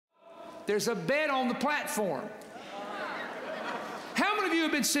there's a bed on the platform. How many of you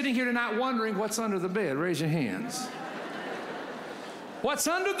have been sitting here tonight wondering what's under the bed? Raise your hands. What's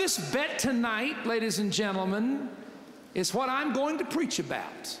under this bed tonight, ladies and gentlemen, is what I'm going to preach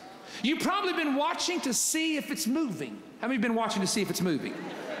about. You've probably been watching to see if it's moving. How many have been watching to see if it's moving?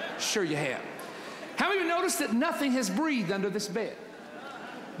 Sure you have. How many of you noticed that nothing has breathed under this bed?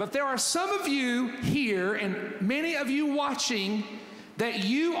 But there are some of you here and many of you watching that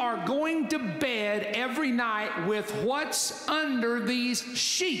you are going to bed every night with what's under these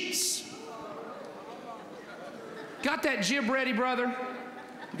sheets. Got that jib ready, brother?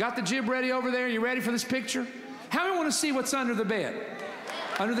 Got the jib ready over there? You ready for this picture? How many want to see what's under the bed?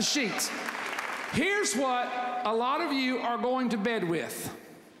 Under the sheets. Here's what a lot of you are going to bed with.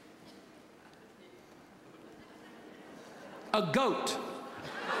 A goat.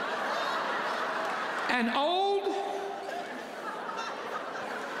 An old,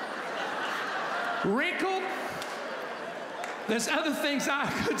 wrinkled, there's other things I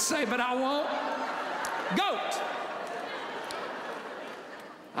could say, but I won't. Goat.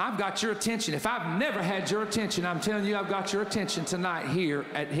 I've got your attention. If I've never had your attention, I'm telling you, I've got your attention tonight here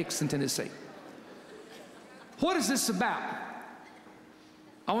at Hickston, Tennessee. What is this about?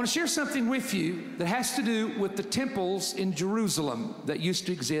 I want to share something with you that has to do with the temples in Jerusalem that used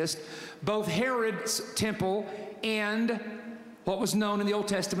to exist, both Herod's temple and what was known in the Old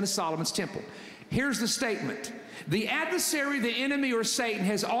Testament as Solomon's temple. Here's the statement. The adversary, the enemy, or Satan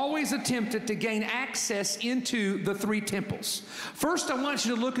has always attempted to gain access into the three temples. First, I want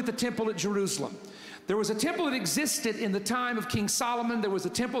you to look at the temple at Jerusalem. There was a temple that existed in the time of King Solomon. There was a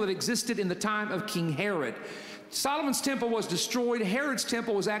temple that existed in the time of King Herod. Solomon's temple was destroyed. Herod's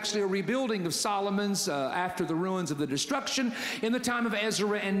temple was actually a rebuilding of Solomon's after the ruins of the destruction in the time of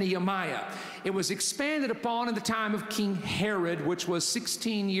Ezra and Nehemiah. It was expanded upon in the time of King Herod, which was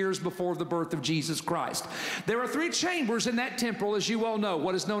 16 years before the birth of Jesus Christ. There are three chambers in that temple, as you well know,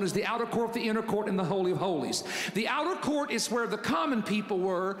 what is known as the outer court, the inner court, and the Holy of Holies. The outer court is where the common people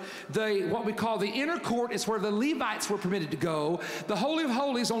were. What we call the inner court is where the Levites were permitted to go. The Holy of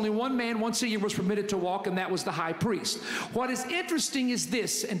Holies, only one man once a year was permitted to walk, and that was the high priest. What is interesting is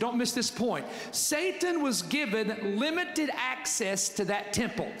this, and don't miss this point. Satan was given limited access to that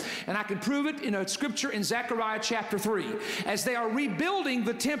temple. And I can prove it in a scripture in Zechariah chapter 3. As they are rebuilding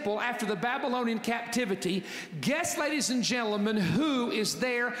the temple after the Babylonian captivity, guess, ladies and gentlemen, who is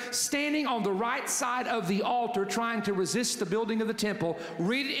there standing on the right side of the altar trying to resist the building of the temple?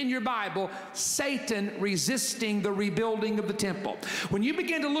 Read it in your Bible. Satan resisting the rebuilding of the temple. When you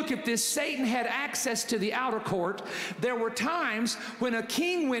begin to look at this, Satan had access to the outer court. There were times when a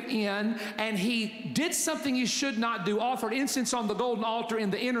king went in and he did something he should not do, offered incense on the golden altar in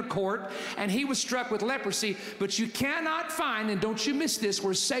the inner court, and he was struck with leprosy. But you cannot find, and don't you miss this,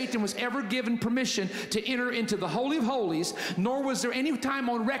 where Satan was ever given permission to enter into the Holy of Holies, nor was there any time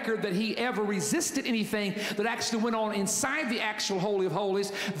on record that he ever resisted anything that actually went on inside the actual Holy of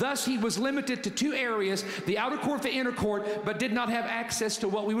Holies. Thus, he was limited to two areas, the outer court, the inner court, but did not have access to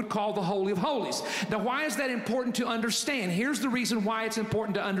what we would call the Holy of Holies. Now, why is that important to understand? Here's the reason why it's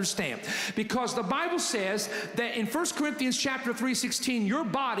important to understand. Because the Bible says that in 1 Corinthians chapter 3:16, your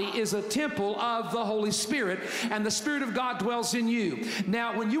body is a temple of the Holy Spirit, and the Spirit of God dwells in you.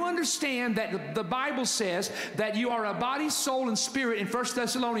 Now, when you understand that the Bible says that you are a body, soul, and spirit in 1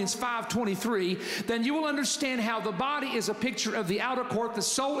 Thessalonians 5:23, then you will understand how the body is a picture of the outer court, the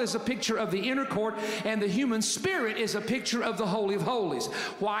soul is a picture of the inner court, and the human spirit is a picture of the Holy of Holies.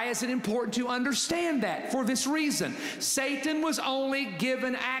 Why is it important to understand that? For this reason. Satan was only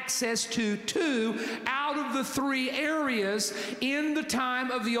given access to two out of the three areas in the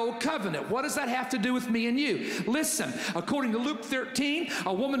time of the Old Covenant. What does that have to do with me and you? Listen, according to Luke 13,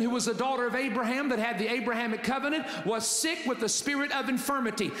 a woman who was a daughter of Abraham that had the Abrahamic covenant was sick with the spirit of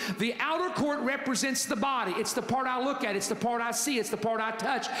infirmity. The outer court represents the body. It's the part I look at. It's the part I see. It's the part I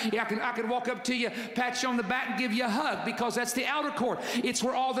touch. Yeah, I can walk up to you, pat you on the back, and give you a hug because that's the outer court. It's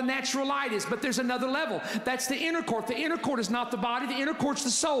where all the natural light is. But there's another level. That's the inner court. The inner court is not the body. The inner court's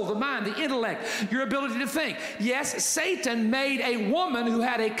the soul, the mind, the intellect, your ability to think. Yes, Satan made a woman who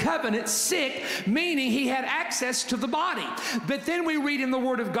had a covenant sick, meaning he had access to the body. But then we read in the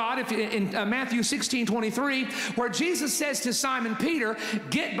Word of God, in Matthew 16:23, where Jesus says to Simon Peter,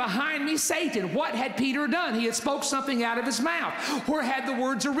 "Get behind me, Satan." What had Peter done? He had spoke something out of his mouth. Where had the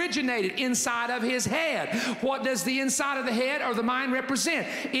words originated? Inside of his head. What does the inside of the head or the mind represent?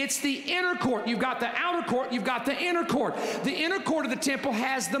 It's the inner court. You've got the outer outer court, you've got the inner court. The inner court of the temple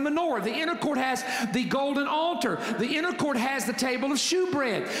has the menorah. The inner court has the golden altar. The inner court has the table of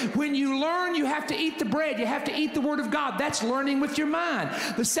shewbread. When you learn, you have to eat the bread. You have to eat the Word of God. That's learning with your mind.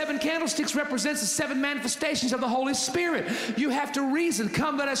 The 7 candlesticks represents the 7 manifestations of the Holy Spirit. You have to reason.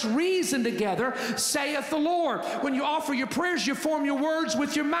 Come, let us reason together, saith the Lord. When you offer your prayers, you form your words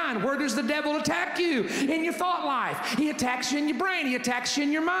with your mind. Where does the devil attack you? In your thought life. He attacks you in your brain. He attacks you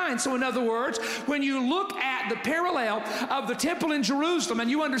in your mind. So in other words, when you look at the parallel of the temple in Jerusalem and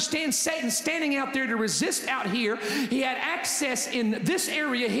you understand Satan standing out there to resist out here, he had access in this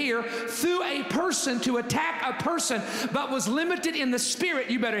area here through a person to attack a person, but was limited in the spirit.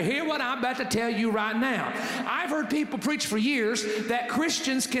 You better hear what I'm about to tell you right now. I've heard people preach for years that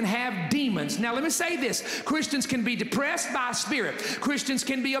Christians can have demons. Now let me say this. Christians can be depressed by a spirit. Christians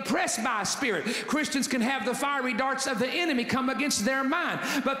can be oppressed by a spirit. Christians can have the fiery darts of the enemy come against their mind.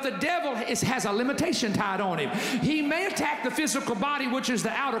 But the devil has a limitation tied on him. He may attack the physical body, which is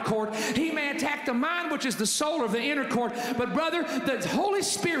the outer court. He may attack the mind, which is the soul of the inner court. But brother, the Holy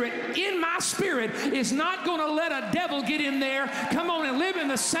Spirit in my spirit is not going to let a devil get in there, come on, and live in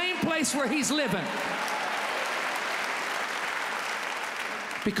the same place where he's living.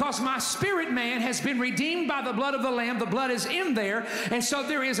 Because my spirit man has been redeemed by the blood of the Lamb. The blood is in there. And so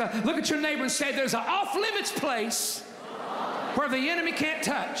there is a, look at your neighbor and say, there's an off-limits place where the enemy can't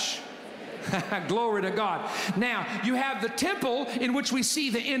touch. Glory to God. Now, you have the temple in which we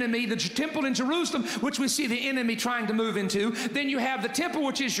see the enemy, the temple in Jerusalem, which we see the enemy trying to move into. Then you have the temple,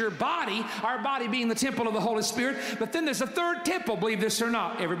 which is your body, our body being the temple of the Holy Spirit. But then there's a third temple, believe this or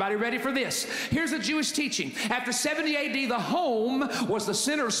not. Everybody ready for this? Here's a Jewish teaching. After 70 AD, the home was the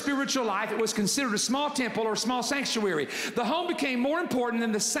center of spiritual life. It was considered a small temple or a small sanctuary. The home became more important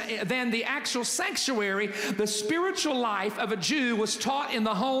than the actual sanctuary. The spiritual life of a Jew was taught in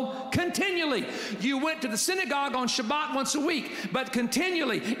the home continually. You went to the synagogue on Shabbat once a week, but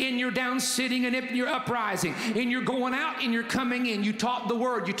continually in your down sitting and in your uprising, in your going out and your coming in, you taught the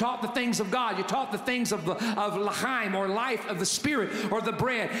word, you taught the things of God, you taught the things of l'chaim, or life of the Spirit, or the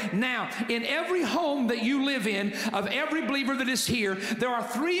bread. Now, in every home that you live in, of every believer that is here, there are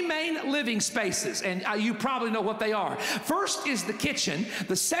 3 main living spaces, and you probably know what they are. First is the kitchen,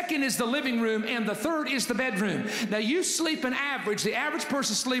 the second is the living room, and the third is the bedroom. Now, you sleep an average, the average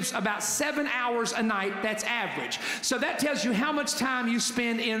person sleeps about 7 hours a night. That's average. So that tells you how much time you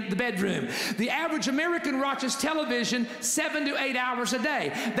spend in the bedroom. The average American watches television 7 to 8 hours a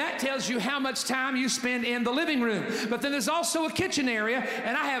day. That tells you how much time you spend in the living room. But then there's also a kitchen area,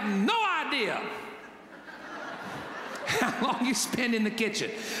 and I have no idea how long you spend in the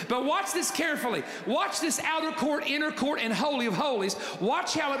kitchen. But watch this carefully. Watch this outer court, inner court, and holy of holies.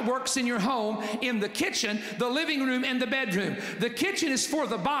 Watch how it works in your home, in the kitchen, the living room, and the bedroom. The kitchen is for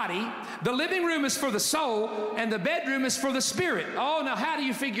the body, the living room is for the soul, and the bedroom is for the spirit. Oh, now how do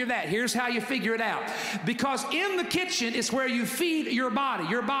you figure that? Here's how you figure it out. Because in the kitchen is where you feed your body.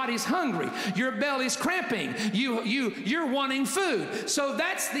 Your body's hungry. Your belly's cramping. You're wanting food. So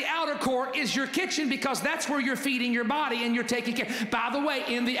that's the outer court, is your kitchen, because that's where you're feeding your body and you're taking care. By the way,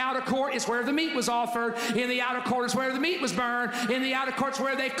 in the outer court is where the meat was offered. In the outer court is where the meat was burned. In the outer court is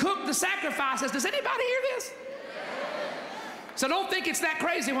where they cooked the sacrifices. Does anybody hear this? So don't think it's that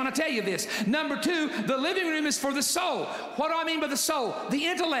crazy when I tell you this. Number 2, the living room is for the soul. What do I mean by the soul? The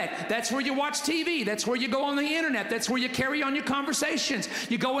intellect. That's where you watch TV. That's where you go on the internet. That's where you carry on your conversations.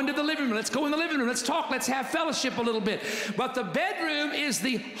 You go into the living room. Let's go in the living room. Let's talk. Let's have fellowship a little bit. But the bedroom is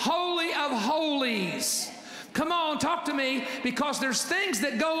the holy of holies. Come on, talk to me, because there's things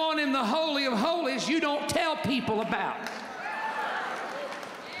that go on in the Holy of Holies you don't tell people about.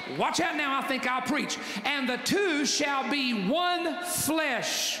 Watch out now, I think I'll preach. And the 2 shall be one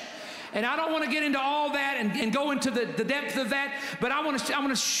flesh. And I don't want to get into all that and go into the depth of that, but I want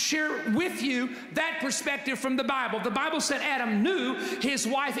to share with you that perspective from the Bible. The Bible said Adam knew his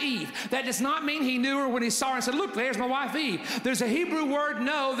wife Eve. That does not mean he knew her when he saw her and said, look, there's my wife Eve. There's a Hebrew word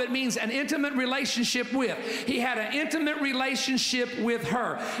know that means an intimate relationship with. He had an intimate relationship with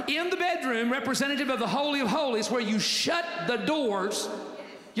her. In the bedroom, representative of the Holy of Holies, where you shut the doors.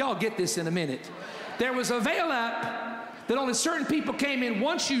 Y'all get this in a minute. There was a veil up that only certain people came in.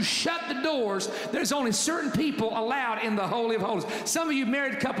 Once you shut the doors, there's only certain people allowed in the Holy of Holies. Some of you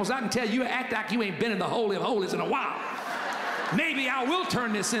married couples, I can tell you act like you ain't been in the Holy of Holies in a while. Maybe I will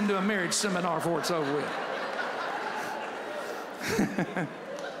turn this into a marriage seminar before it's over with.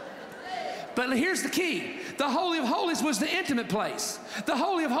 But here's the key. The Holy of Holies was the intimate place. The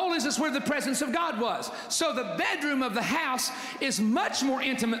Holy of Holies is where the presence of God was. So the bedroom of the house is much more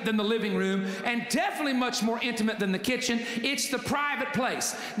intimate than the living room, and definitely much more intimate than the kitchen. It's the private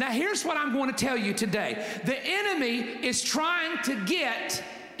place. Now here's what I'm going to tell you today. The enemy is trying to get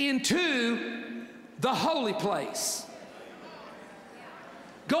into the holy place.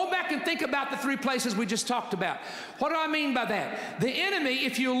 Go back and think about the three places we just talked about. What do I mean by that? The enemy,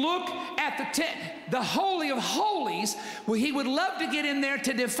 if you look at the Holy of Holies, well, he would love to get in there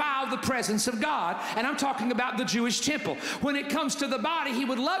to defile the presence of God. And I'm talking about the Jewish temple. When it comes to the body, he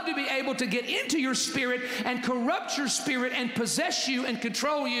would love to be able to get into your spirit and corrupt your spirit and possess you and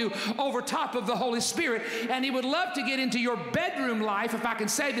control you over top of the Holy Spirit. And he would love to get into your bedroom life, if I can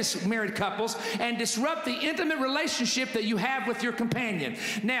say this, married couples, and disrupt the intimate relationship that you have with your companion.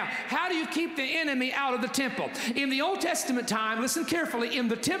 Now, how do you keep the enemy out of the temple? In the Old Testament time, listen carefully, in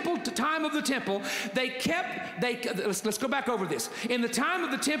the temple, time of the temple, let's go back over this. In the time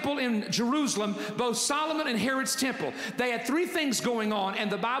of the temple in Jerusalem, both Solomon and Herod's temple, they had three things going on,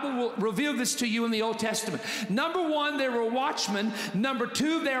 and the Bible will reveal this to you in the Old Testament. Number one, there were watchmen. Number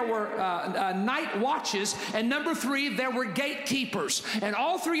two, there were night watches. And number three, there were gatekeepers. And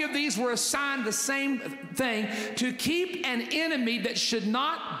all three of these were assigned the same thing, to keep an enemy that should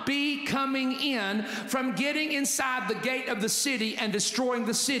not be coming in from getting inside the gate of the city and destroying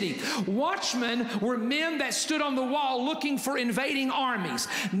the city. Watchmen were men that stood on the wall looking for invading armies.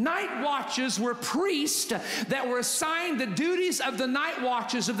 Night watches were priests that were assigned the duties of the night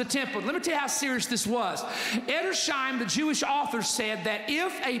watches of the temple. Let me tell you how serious this was. Edersheim, the Jewish author, said that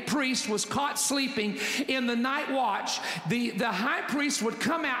if a priest was caught sleeping in the night watch, the high priest would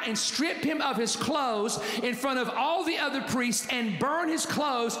come out and strip him of his clothes in front of all the other priests and burn his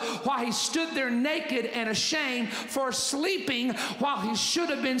clothes while he stood there naked and ashamed for sleeping while he should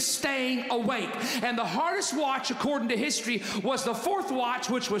have been staying awake. And the hardest watch, according to history, was the fourth watch,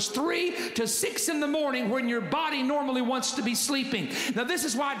 which was 3 to 6 in the morning, when your body normally wants to be sleeping. Now this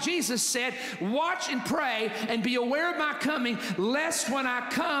is why Jesus said, watch and pray and be aware of my coming, lest when I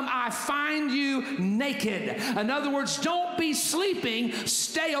come I find you naked. In other words, don't be sleeping,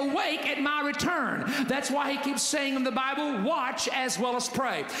 stay awake at my return. That's why he keeps saying in the Bible, watch as well as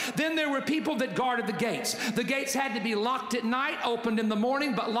pray. Then there were people that guarded the gates. The gates had to be locked at night, opened in the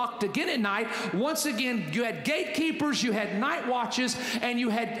morning, but locked again at night. Once again, you had gatekeepers, you had night watches, and you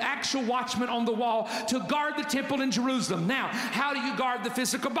had actual watchmen on the wall to guard the temple in Jerusalem. Now, how do you guard the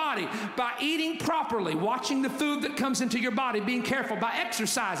physical body? By eating properly, watching the food that comes into your body, being careful, by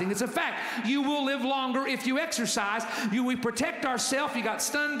exercising. It's a fact. You will live longer if you exercise. We protect ourselves. You got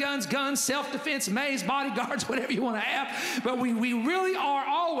stun guns, self-defense, maze, bodyguards, whatever you want to have. But we really are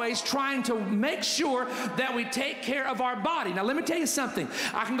always trying to make sure that we take care of our body. Now, let me tell you something.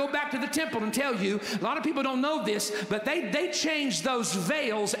 I can go back to the temple and tell you, a lot of people don't know this, but they changed those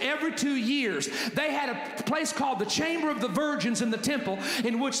veils every 2 years. They had a place called the Chamber of the Virgins in the temple,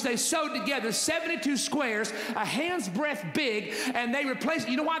 in which they sewed together 72 squares, a hand's breadth big, and they replaced,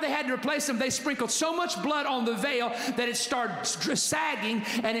 you know why they had to replace them? They sprinkled so much blood on the veil that it started sagging,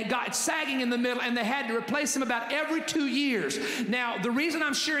 and it got sagging in the middle, and they had to replace them about every 2 years. Now, the reason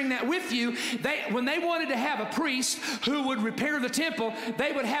I'm sharing that with you, when they wanted to have a priest who would repair the temple,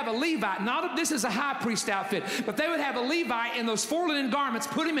 they would have a Levite. This is a high priest outfit, but they would have a Levite in those 4 linen garments,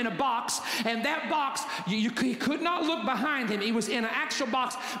 put him in a box, and that box, he could not look behind him. He was in an actual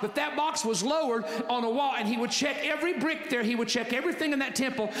box, but that box was lowered on a wall, and he would check every brick there. He would check everything in that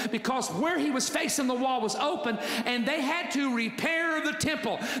temple, because where he was facing the wall was open, and they had to repair the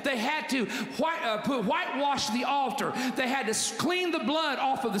temple. They had to whitewash the altar. They had to clean the blood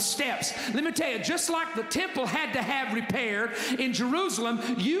off of the steps. Let me tell you, just like the temple had to have repair in Jerusalem,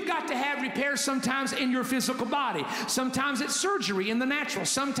 you got to have repair sometimes in your physical body. Sometimes it's surgery in the natural.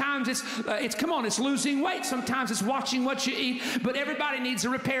 Sometimes it's losing weight. Sometimes it's watching what you eat. But everybody needs a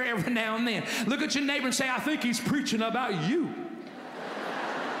repair every now and then. Look at your neighbor and say, I think he's preaching about you.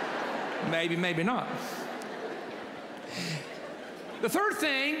 Maybe, maybe not. The third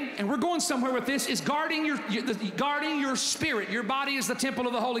thing, and we're going somewhere with this, is guarding your spirit. Your body is the temple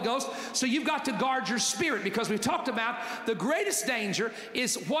of the Holy Ghost, so you've got to guard your spirit, because we've talked about the greatest danger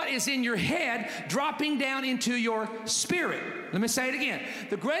is what is in your head dropping down into your spirit. Let me say it again.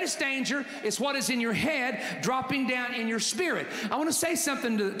 The greatest danger is what is in your head dropping down in your spirit. I want to say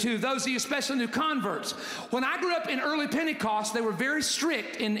something to those of you, especially new converts. When I grew up in early Pentecost, they were very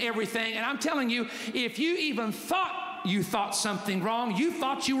strict in everything, and I'm telling you, if you even thought you thought something wrong. You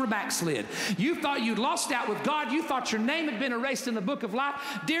thought you were backslid. You thought you'd lost out with God. You thought your name had been erased in the book of life.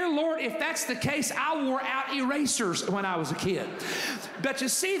 Dear Lord, if that's the case, I wore out erasers when I was a kid. But you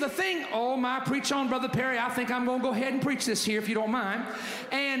see, the thing, oh my, preach on, Brother Perry. I think I'm going to go ahead and preach this here if you don't mind.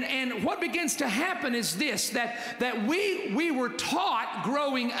 And what begins to happen is this, that we were taught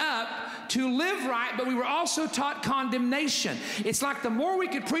growing up to live right, but we were also taught condemnation. It's like the more we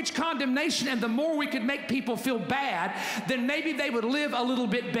could preach condemnation and the more we could make people feel bad, then maybe they would live a little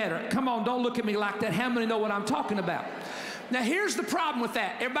bit better. Come on, don't look at me like that. How many know what I'm talking about? Now, here's the problem with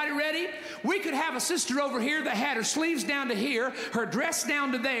that. Everybody ready? We could have a sister over here that had her sleeves down to here, her dress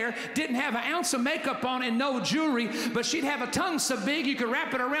down to there, didn't have an ounce of makeup on and no jewelry, but she'd have a tongue so big you could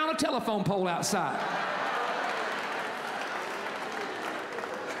wrap it around a telephone pole outside.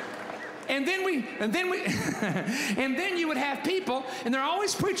 And then you would have people, and they're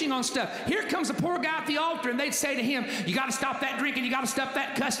always preaching on stuff. Here comes a poor guy at the altar, and they'd say to him, you got to stop that drinking, you got to stop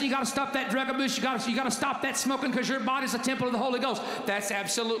that cussing, you got to stop that drug abuse, you got to stop that smoking because your body's a temple of the Holy Ghost. That's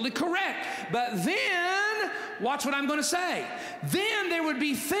absolutely correct. But then, watch what I'm going to say. Then there would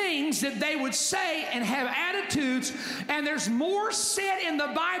be things that they would say and have attitudes, and there's more said in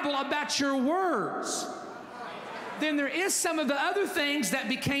the Bible about your words then there is some of the other things that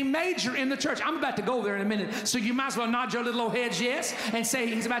became major in the church. I'm about to go there in a minute, so you might as well nod your little old heads yes and say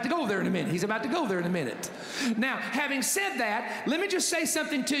he's about to go there in a minute. He's about to go there in a minute. Now, having said that, let me just say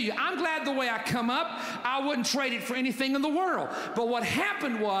something to you. I'm glad the way I come up, I wouldn't trade it for anything in the world. But what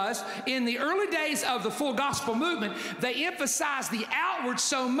happened was, in the early days of the full gospel movement, they emphasized the outward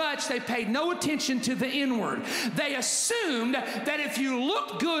so much they paid no attention to the inward. They assumed that if you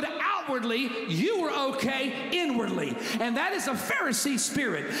looked good outwardly, you were okay inwardly. And that is a Pharisee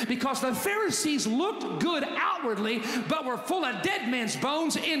spirit, because the Pharisees looked good outwardly but were full of dead men's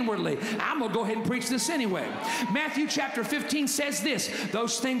bones inwardly. I'm going to go ahead and preach this anyway. Matthew chapter 15 says this,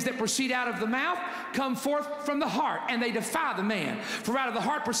 those things that proceed out of the mouth come forth from the heart, and they defile the man. For out of the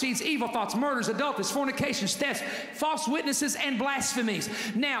heart proceeds evil thoughts, murders, adulteries, fornications, thefts, false witnesses, and blasphemies.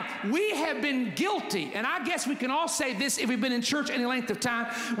 Now, we have been guilty, and I guess we can all say this if we've been in church any length of time,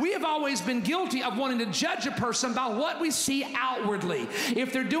 we have always been guilty of wanting to judge a person by what we see outwardly.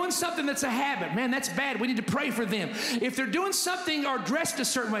 If they're doing something that's a habit, man, that's bad. We need to pray for them. If they're doing something or dressed a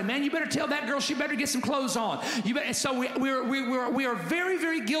certain way, man, you better tell that girl she better get some clothes on. You better, so we are very,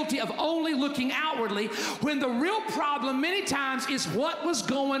 very guilty of only looking outwardly, when the real problem many times is what was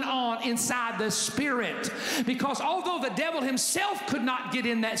going on inside the spirit. Because although the devil himself could not get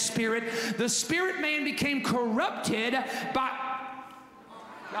in that spirit, the spirit man became corrupted by...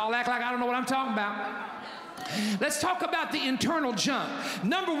 Y'all act like I don't know what I'm talking about. Let's talk about the internal junk.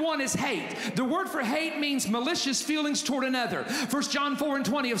 Number one is hate. The word for hate means malicious feelings toward another. 1 John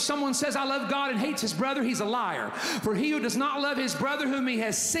 4:20, if someone says, I love God and hates his brother, he's a liar. For he who does not love his brother whom he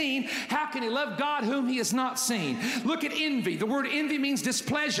has seen, how can he love God whom he has not seen? Look at envy. The word envy means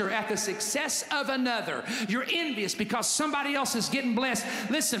displeasure at the success of another. You're envious because somebody else is getting blessed.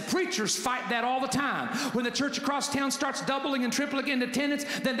 Listen, preachers fight that all the time. When the church across town starts doubling and tripling in attendance,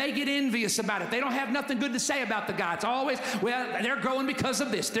 then they get envious about it. They don't have nothing good to say about the guy. It's always, well, they're growing because of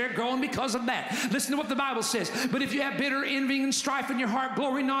this. They're growing because of that. Listen to what the Bible says. But if you have bitter envy and strife in your heart,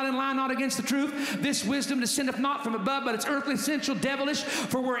 glory not and lie not against the truth. This wisdom descendeth not from above, but it's earthly, sensual, devilish.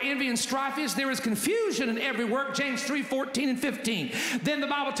 For where envy and strife is, there is confusion in every work. James 3:14 and 15. Then the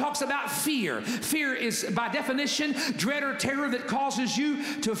Bible talks about fear. Fear is, by definition, dread or terror that causes you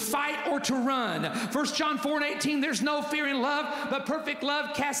to fight or to run. 1 John 4:18, there's no fear in love, but perfect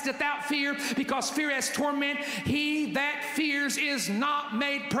love casteth out fear, because fear has torment. He that fears is not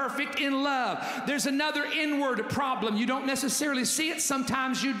made perfect in love. There's another inward problem. You don't necessarily see it.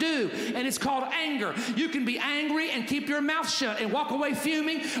 Sometimes you do. And it's called anger. You can be angry and keep your mouth shut and walk away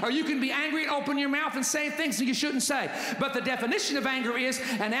fuming, or you can be angry and open your mouth and say things that you shouldn't say. But the definition of anger is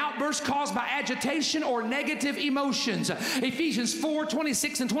an outburst caused by agitation or negative emotions. Ephesians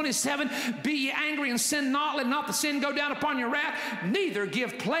 4:26 and 27, be ye angry and sin not, let not the sin go down upon your wrath, neither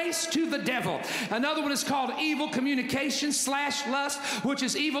give place to the devil. Another one is called evil communication / lust, which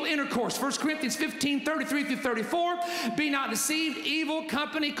is evil intercourse. 1 Corinthians 15:33 through 34. Be not deceived, evil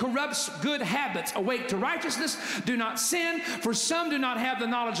company corrupts good habits. Awake to righteousness, do not sin, for some do not have the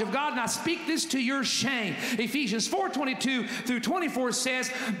knowledge of God, and I speak this to your shame. Ephesians 4:22 through 24 says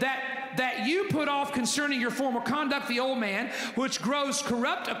that that you put off concerning your former conduct the old man, which grows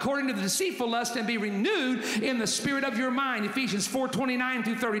corrupt according to the deceitful lust, and be renewed in the spirit of your mind. Ephesians 4:29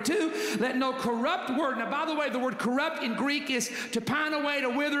 through 32. Let no corrupt word. Now, by the way, the word corrupt in Greek is to pine away, to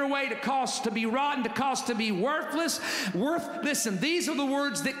wither away, to cause to be rotten, to cause to be worthless. Listen, these are the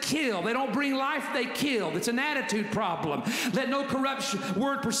words that kill. They don't bring life, they kill. It's an attitude problem. Let no corrupt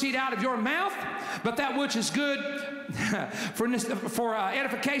word proceed out of your mouth, but that which is good for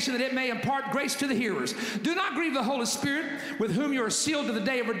edification, that it may impart grace to the hearers. Do not grieve the Holy Spirit, with whom you are sealed to the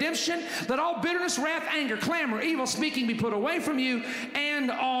day of redemption. Let all bitterness, wrath, anger, clamor, evil speaking be put away from you, and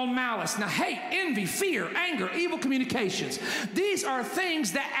all malice. Now, hate, envy, fear, anger, evil communications. These are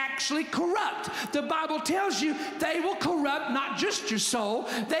things that actually corrupt. The Bible tells you they will corrupt not just your soul,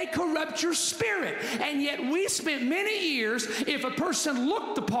 they corrupt your spirit. And yet we spent many years, if a person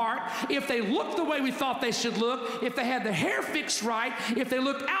looked the part, if they looked the way we thought they should look, if they had the hair fixed right, if they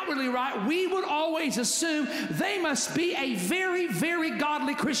looked outwardly right, we would always assume they must be a very, very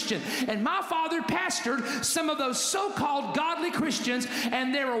godly Christian. And my father pastored some of those so-called godly Christians,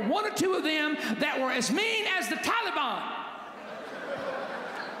 and there were one or two of them that were as mean as the Taliban.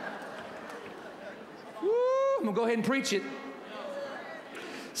 Woo, I'm going to go ahead and preach it.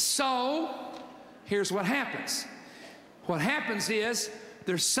 So, here's what happens. What happens is,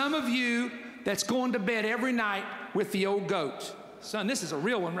 there's some of you that's going to bed every night with the old goat. Son, this is a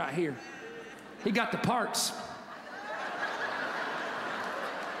real one right here. He got the parts.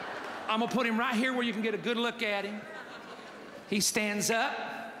 I'm going to put him right here where you can get a good look at him. He stands up.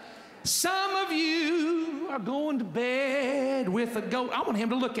 Some of you are going to bed with a goat. I want him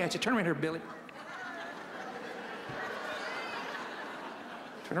to look at you. Turn around here, Billy.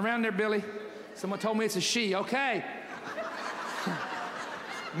 Turn around there, Billy. Someone told me it's a she. Okay.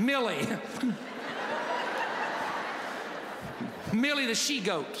 Millie. Millie the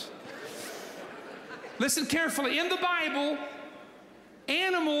she-goat. Listen carefully. In the Bible,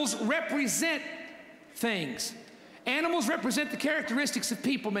 animals represent things. Animals represent the characteristics of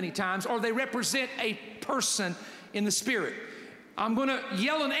people many times, or they represent a person in the spirit. I'm going to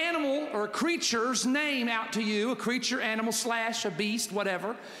yell an animal or a creature's name out to you, a creature, animal, slash, a beast,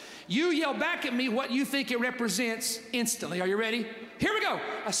 whatever. You yell back at me what you think it represents instantly. Are you ready? Here we go.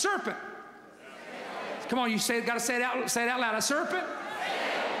 A serpent. Come on, you got to say it out loud. A serpent.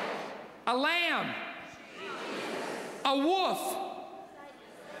 A lamb. A wolf.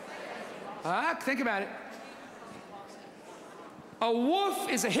 Think about it. A wolf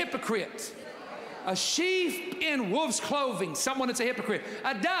is a hypocrite. A sheep in wolf's clothing, someone that's a hypocrite.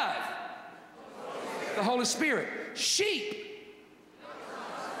 A dove, the Holy Spirit. Sheep.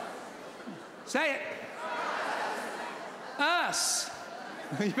 Say it. Us.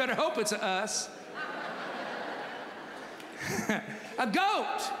 You better hope it's a us. A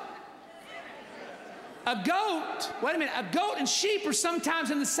goat. A goat. Wait a minute. A goat and sheep are sometimes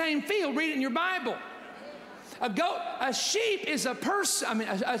in the same field. Read it in your Bible. A sheep is a person.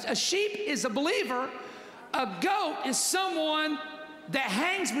 A sheep is a believer. A goat is someone that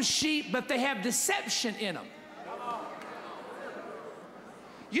hangs with sheep, but they have deception in them.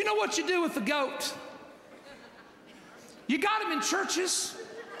 You know what you do with the goat? You got them in churches.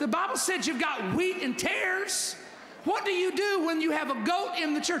 The Bible said you've got wheat and tares. What do you do when you have a goat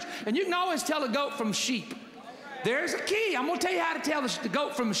in the church? And you can always tell a goat from sheep. There's a key. I'm going to tell you how to tell the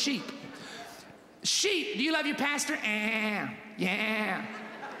goat from a sheep. Sheep, do you love your pastor? Yeah.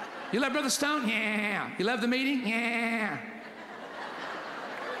 You love Brother Stone? Yeah. You love the meeting? Yeah.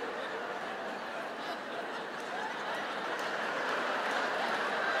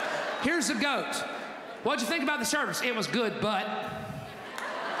 Here's the goat. What'd you think about the service? It was good, but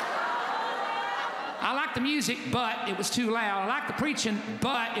I liked the music, but it was too loud. I liked the preaching,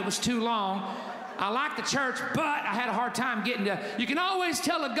 but it was too long. I liked the church, but I had a hard time getting to. You can always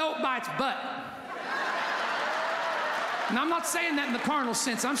tell a goat by its butt. And I'm not saying that in the carnal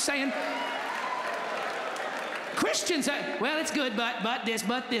sense. I'm saying Christians say, well, it's good, but this.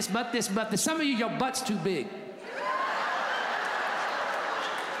 Some of you, your butt's too big.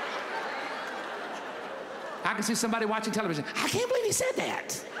 I can see somebody watching television. I can't believe he said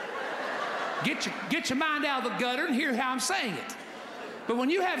that. Get your mind out of the gutter and hear how I'm saying it. But when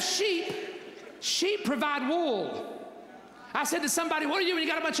you have sheep provide wool. I said to somebody, what do you do when you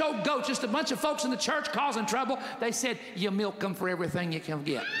got a bunch of old goats, just a bunch of folks in the church causing trouble? They said, you milk them for everything you can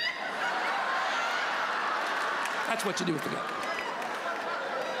get. That's what you do with the goat.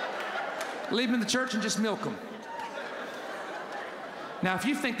 Leave them in the church and just milk them. Now, if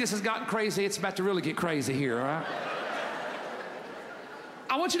you think this has gotten crazy, it's about to really get crazy here, all right?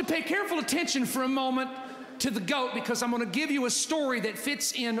 I want you to pay careful attention for a moment to the goat because I'm going to give you a story that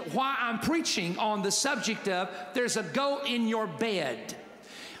fits in why I'm preaching on the subject of there's a goat in your bed.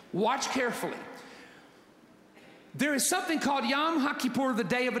 Watch carefully. There is something called Yom HaKippur, the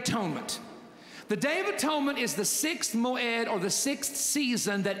Day of Atonement. The Day of Atonement is the sixth moed, or the sixth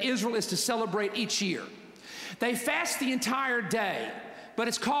season that Israel is to celebrate each year. They fast the entire day, but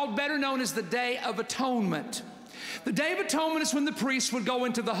it's called better known as the Day of Atonement. The Day of Atonement is when the priest would go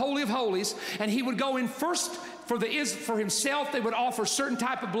into the Holy of Holies, and he would go in first for himself. They would offer certain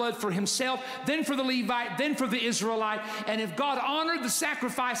type of blood for himself, then for the Levite, then for the Israelite. And if God honored the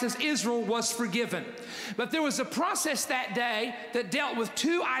sacrifices, Israel was forgiven. But there was a process that day that dealt with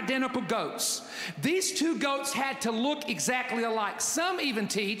two identical goats. These two goats had to look exactly alike. Some even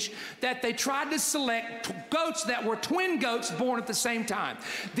teach that they tried to select goats that were twin goats born at the same time.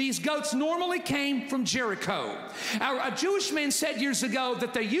 These goats normally came from Jericho. A Jewish man said years ago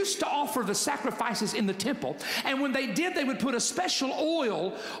that they used to offer the sacrifices in the temple, and when they did, they would put a special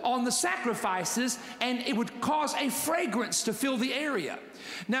oil on the sacrifices, and it would cause a fragrance to fill the area.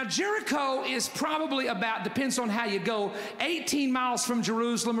 Now, Jericho is probably about, depends on how you go, 18 miles from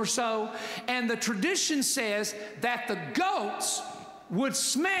Jerusalem or so, and the tradition says that the goats would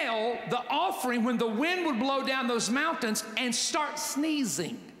smell the offering when the wind would blow down those mountains and start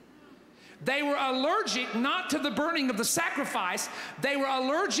sneezing. They were allergic not to the burning of the sacrifice. They were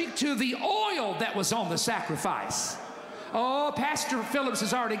allergic to the oil that was on the sacrifice. Oh, Pastor Phillips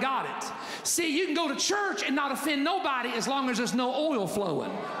has already got it. See, you can go to church and not offend nobody as long as there's no oil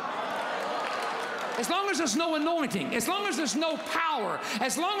flowing. As long as there's no anointing, as long as there's no power,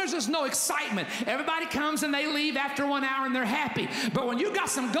 as long as there's no excitement. Everybody comes and they leave after 1 hour and they're happy. But when you got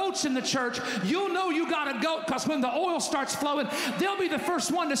some goats in the church, you'll know you got a goat, because when the oil starts flowing, they'll be the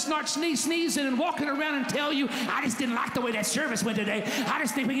first one to start sneezing and walking around and tell you, I just didn't like the way that service went today. I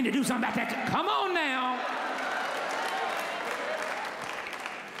just think we need to do something about that. Come on now.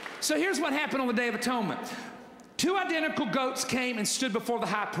 So here's what happened on the Day of Atonement. Two identical goats came and stood before the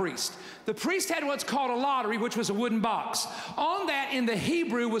high priest. The priest had what's called a lottery, which was a wooden box. On that, in the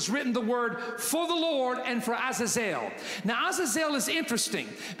Hebrew, was written the word for the Lord and for Azazel. Now, Azazel is interesting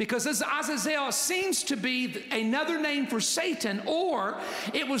because this Azazel seems to be another name for Satan, or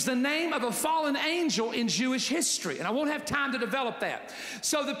it was the name of a fallen angel in Jewish history. And I won't have time to develop that.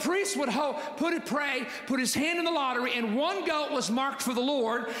 So the priest would put his hand in the lottery, and one goat was marked for the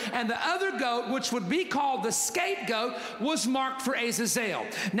Lord, and the other goat, which would be called the scapegoat, was marked for Azazel.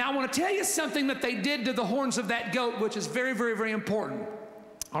 Now, I want to tell you something that they did to the horns of that goat, which is very, very, very important.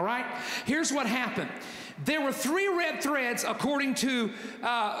 All right? Here's what happened. There were 3 red threads, according to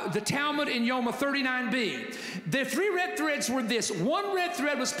the Talmud in Yoma 39b. The 3 red threads were this. One red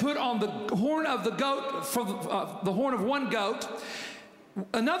thread was put on the horn of the goat, for the horn of one goat.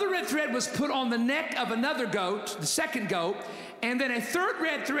 Another red thread was put on the neck of another goat, the second goat, and then a third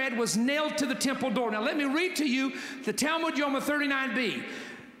red thread was nailed to the temple door. Now let me read to you the Talmud Yoma 39b.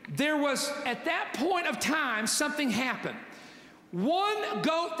 There was, at that point of time, something happened. One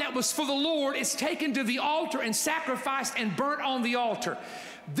goat that was for the Lord is taken to the altar and sacrificed and burnt on the altar.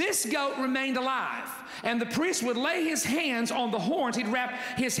 This goat remained alive, and the priest would lay his hands on the horns. He'd wrap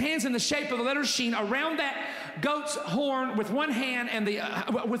his hands in the shape of the letter Shin around that goat's horn with one hand and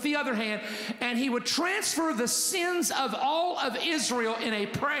with the other hand, and he would transfer the sins of all of Israel in a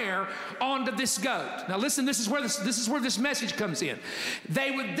prayer onto this goat. Now listen, this is where this message comes in.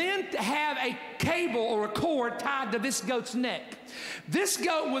 They would then have a cable or a cord tied to this goat's neck. This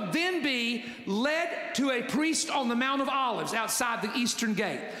goat would then be led to a priest on the Mount of Olives outside the eastern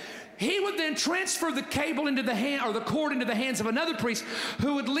gate. He would then transfer the cable into the hand, or the cord into the hands of another priest,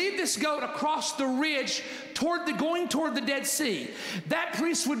 who would lead this goat across the ridge going toward the Dead Sea. That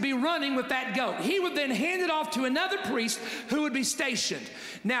priest would be running with that goat. He would then hand it off to another priest who would be stationed.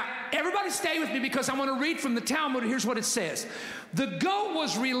 Now, everybody stay with me, because I want to read from the Talmud. Here's what it says. The goat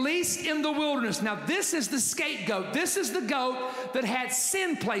was released in the wilderness. Now, this is the scapegoat. This is the goat that had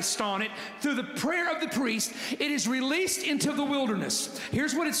sin placed on it through the prayer of the priest. It is released into the wilderness.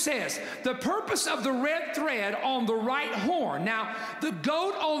 Here's what it says. The purpose of the red thread on the right horn. Now, the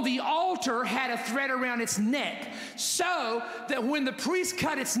goat on the altar had a thread around its neck, so that when the priest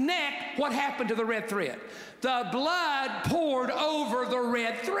cut its neck, what happened to the red thread? The blood poured over the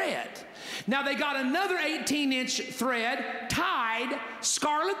red thread. Now they got another 18-inch thread tied,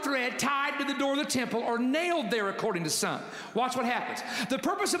 scarlet thread tied to the door of the temple, or nailed there according to some. Watch what happens. The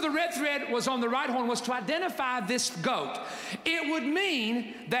purpose of the red thread was on the right horn was to identify this goat. It would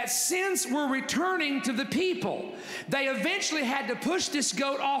mean that sins were returning to the people. They eventually had to push this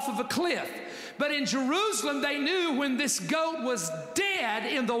goat off of a cliff. But in Jerusalem, they knew when this goat was dead, dead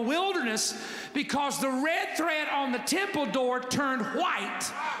in the wilderness because the red thread on the temple door turned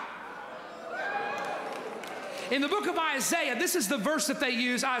white. In the book of Isaiah, this is the verse that they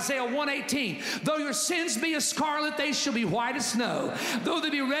use, Isaiah 1:18. Though your sins be as scarlet, they shall be white as snow. Though they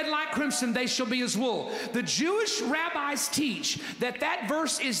be red like crimson, they shall be as wool. The Jewish rabbis teach that that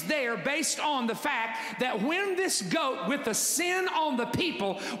verse is there based on the fact that when this goat with the sin on the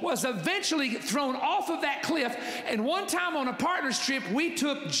people was eventually thrown off of that cliff, and one time on a partner's trip, we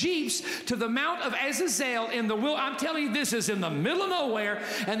took jeeps to the Mount of Azazel in the wilderness. I'm telling you, this is in the middle of nowhere,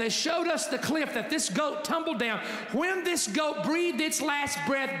 and they showed us the cliff that this goat tumbled down. When this goat breathed its last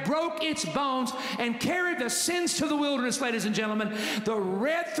breath, broke its bones, and carried the sins to the wilderness, ladies and gentlemen, the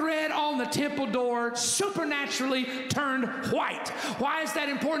red thread on the temple door supernaturally turned white. Why is that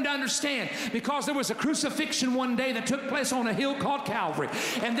important to understand? Because there was a crucifixion one day that took place on a hill called Calvary,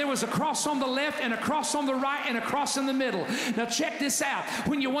 and there was a cross on the left and a cross on the right and a cross in the middle. Now check this out.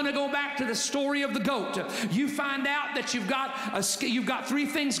 When you want to go back to the story of the goat, you find out that you've got three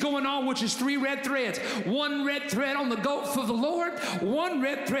things going on, which is three red threads. One red thread on the goat for the Lord, one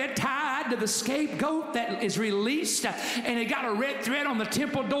red thread tied to the scapegoat that is released, and it got a red thread on the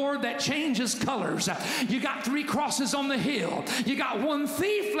temple door that changes colors. You got three crosses on the hill. You got one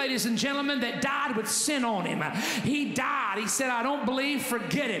thief, ladies and gentlemen, that died with sin on him. He died. He said, I don't believe,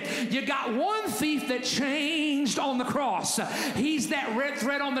 forget it. You got one thief that changed on the cross. He's that red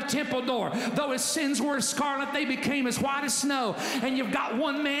thread on the temple door. Though his sins were as scarlet, they became as white as snow. And you've got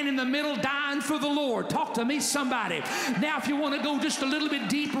one man in the middle dying for the Lord. Talk to me, somebody. Now, if you want to go just a little bit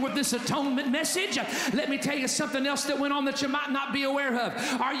deeper with this atonement message, let me tell you something else that went on that you might not be aware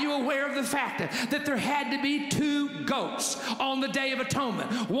of. Are you aware of the fact that there had to be two goats on the Day of Atonement?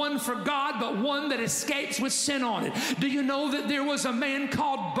 One for God, but one that escapes with sin on it. Do you know that there was a man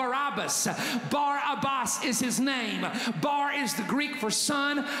called Barabbas? Bar-Abbas is his name. Bar is the Greek for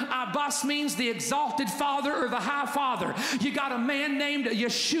son. Abbas means the exalted father or the high father. You got a man named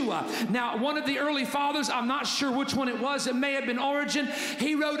Yeshua. Now, one of the early fathers, I'm not sure which one it was. It may have been Origen.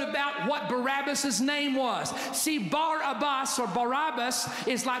 He wrote about what Barabbas' name was. See, Bar-Abbas or Barabbas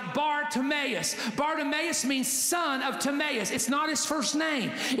is like Bar-Timaeus. Bar-Timaeus means son of Timaeus. It's not his first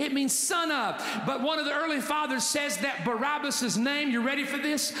name. It means son of. But one of the early fathers says that Barabbas' name, you ready for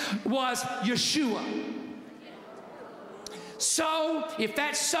this, was Yeshua. So, if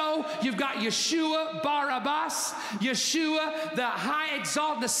that's so, you've got Yeshua, Bar-Abbas, Yeshua,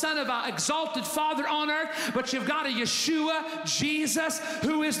 the son of an exalted father on earth, but you've got a Yeshua, Jesus,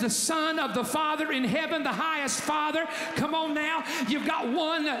 who is the son of the Father in heaven, the highest Father. Come on now. You've got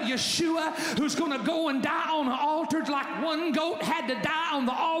one Yeshua who's going to go and die on an altar like one goat had to die on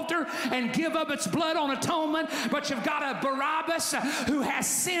the altar and give up its blood on atonement, but you've got a Barabbas who has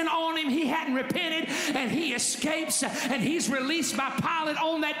sin on him. He hadn't repented, and he escapes, and he's released by Pilate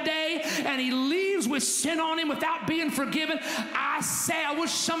on that day, and he leaves with sin on him without being forgiven. I say, I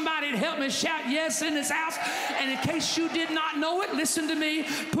wish somebody would help me shout yes in this house. And in case you did not know it, listen to me,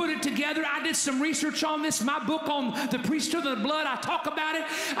 put it together. I did some research on this. My book on the priesthood of the blood, I talk about it.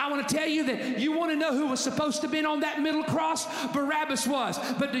 I want to tell you that you want to know who was supposed to be on that middle cross? Barabbas was.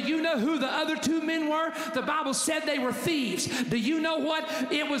 But do you know who the other two men were? The Bible said they were thieves. Do you know what?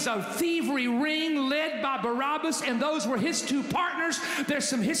 It was a thievery ring led by Barabbas, and those were his two partners. There's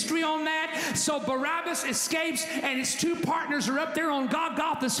some history on that. So Barabbas escapes, and his two partners are up there on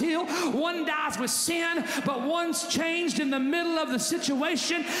Golgotha's hill. One dies with sin, but one's changed in the middle of the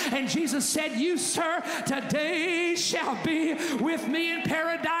situation. And Jesus said, you, sir, today shall be with me in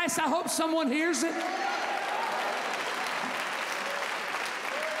paradise. I hope someone hears it.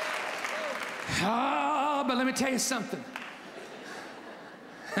 Oh, but let me tell you something.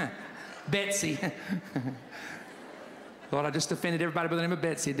 Betsy. Lord, I just offended everybody by the name of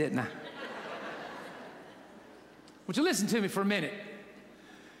Betsy, didn't I? Would you listen to me for a minute?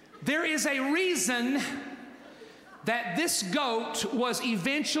 There is a reason that this goat was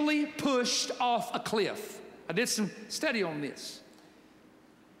eventually pushed off a cliff. I did some study on this.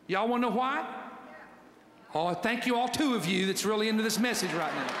 Y'all want to know why? Oh, thank you, all two of you that's really into this message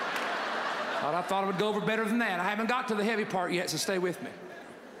right now. But I thought I would go over better than that. I haven't got to the heavy part yet, so stay with me.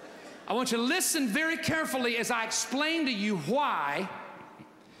 I want you to listen very carefully as I explain to you why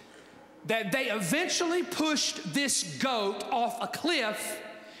that they eventually pushed this goat off a cliff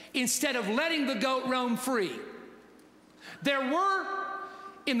instead of letting the goat roam free. There were,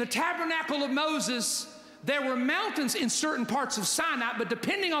 in the tabernacle of Moses, there were mountains in certain parts of Sinai, but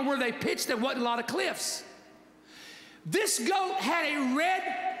depending on where they pitched, there wasn't a lot of cliffs. This goat had a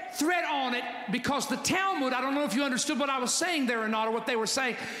red thread on it, because the Talmud, I don't know if you understood what I was saying there or not, or what they were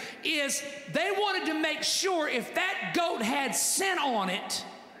saying, is they wanted to make sure if that goat had sin on it,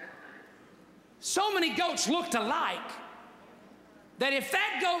 so many goats looked alike, that if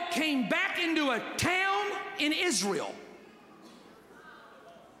that goat came back into a town in Israel,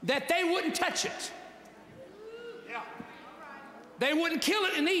 that they wouldn't touch it. They wouldn't kill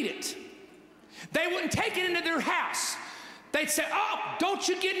it and eat it. They wouldn't take it into their house. They'd say, oh, don't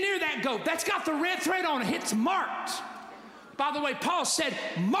you get near that goat. That's got the red thread on it. It's marked. By the way, Paul said,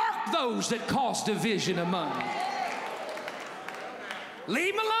 mark those that cause division among you.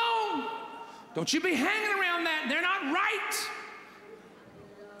 Leave them alone. Don't you be hanging around that. They're not right.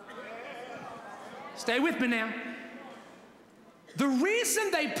 Stay with me now. The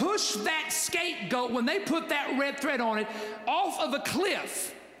reason they pushed that scapegoat, when they put that red thread on it, off of a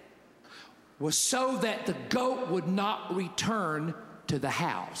cliff, was so that the goat would not return to the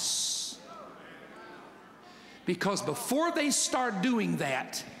house. Because before they start doing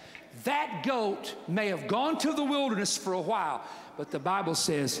that, that goat may have gone to the wilderness for a while, but the Bible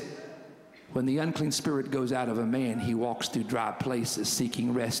says, when the unclean spirit goes out of a man, he walks through dry places,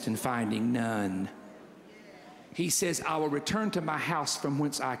 seeking rest and finding none. He says, I will return to my house from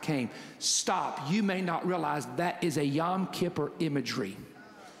whence I came. Stop. You may not realize that is a Yom Kippur imagery.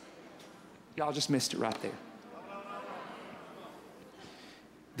 Y'all just missed it right there.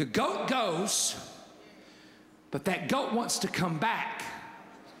 The goat goes, but that goat wants to come back.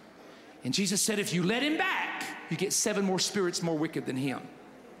 And Jesus said, if you let him back, you get 7 more spirits more wicked than him.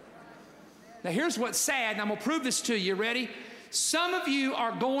 Now here's what's sad, and I'm going to prove this to you. Ready? Some of you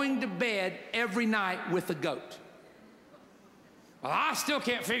are going to bed every night with a goat. Well, I still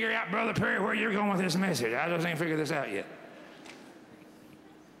can't figure out, Brother Perry, where you're going with this message. I just ain't figured this out yet.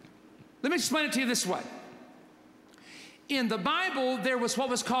 Let me explain it to you this way. In the Bible, there was what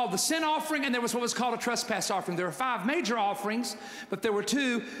was called the sin offering, and there was what was called a trespass offering. There were 5 major offerings, but there were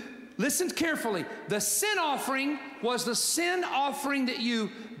 2. Listen carefully. The sin offering was the sin offering that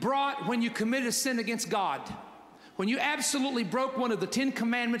you brought when you committed a sin against God. When you absolutely broke one of the 10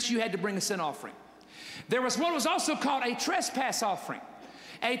 commandments, you had to bring a sin offering. There was what was also called a trespass offering.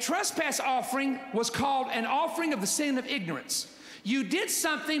 A trespass offering was called an offering of the sin of ignorance. You did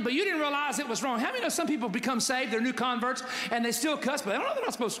something, but you didn't realize it was wrong. How many know some people become saved, they're new converts, and they still cuss, but they don't know they're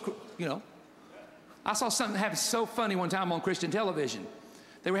not supposed to, you know. I saw something happen so funny one time on Christian television.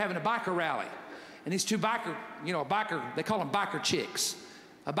 They were having a biker rally, and these 2 biker, they call them biker chicks.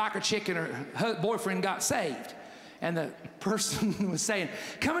 A biker chick and her boyfriend got saved. And the person was saying,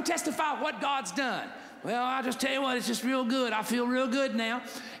 come and testify what God's done. Well, I'll just tell you what, it's just real good. I feel real good now.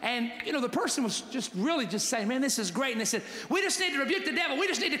 And, the person was just really just saying, man, this is great. And they said, we just need to rebuke the devil. We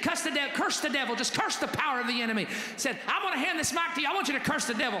just need to curse the devil. Just curse the power of the enemy. Said, I'm going to hand this mic to you. I want you to curse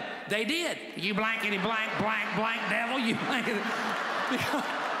the devil. They did. You blankety blank, blank, blank devil. You blankety.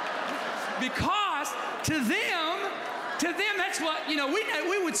 Because to them, that's what,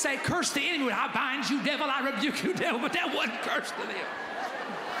 we would say, curse the enemy. I bind you, devil. I rebuke you, devil. But that wasn't curse to them.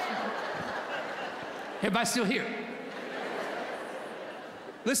 Everybody still here?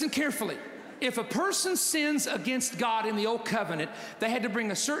 Listen carefully. If a person sins against God in the old covenant, they had to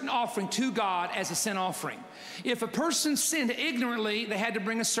bring a certain offering to God as a sin offering. If a person sinned ignorantly, they had to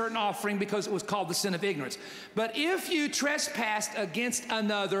bring a certain offering because it was called the sin of ignorance. But if you trespassed against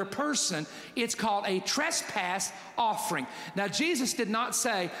another person, it's called a trespass offering. Now, Jesus did not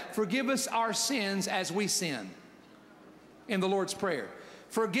say, forgive us our sins as we sin in the Lord's Prayer.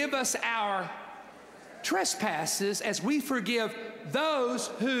 Forgive us our trespasses as we forgive those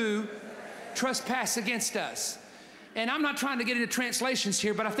who trespass against us. And I'm not trying to get into translations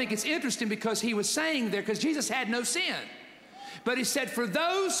here, but I think it's interesting because he was saying there, because Jesus had no sin. But he said, for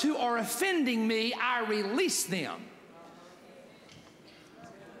those who are offending me, I release them.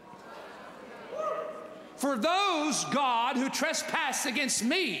 For those, God, who trespass against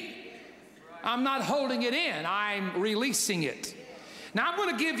me, I'm not holding it in, I'm releasing it. Now, I'm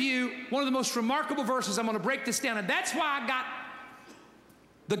going to give you one of the most remarkable verses. I'm going to break this down, and that's why I got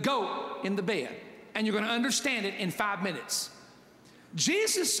the goat in the bed. And you're going to understand it in 5 minutes.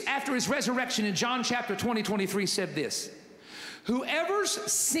 Jesus, after his resurrection in John chapter 20:23, said this, whoever's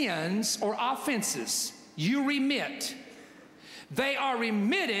sins or offenses you remit, they are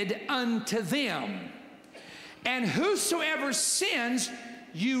remitted unto them. And whosoever sins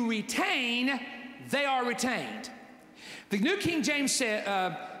you retain, they are retained. The New King James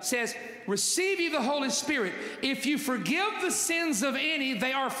says, receive ye the Holy Spirit. If you forgive the sins of any,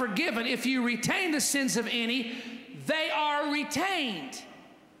 they are forgiven. If you retain the sins of any, they are retained.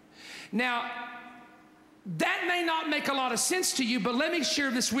 Now, That may not make a lot of sense to you, but let me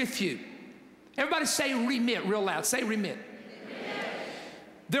share this with you. Everybody say remit real loud. Say remit.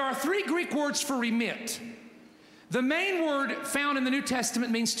 There are 3 Greek words for remit. The main word found in the New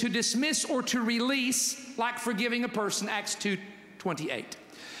Testament means to dismiss or to release, like forgiving a person, Acts 2:28.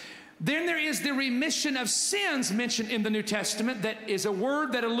 Then there is the remission of sins mentioned in the New Testament. That is a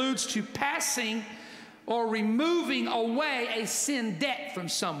word that alludes to passing or removing away a sin debt from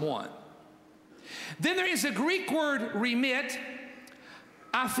someone. Then there is a Greek word remit,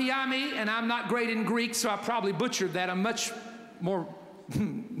 aphiami, and I'm not great in Greek, so I probably butchered that. I'm much more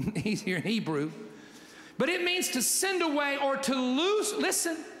easier in Hebrew. But it means to send away or to loose.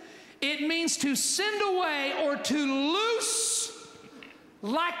 Listen, it means to send away or to loose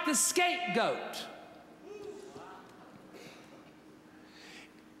like the scapegoat.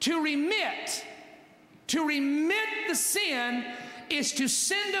 To remit the sin is to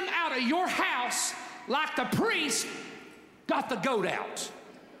send them out of your house like the priest got the goat out.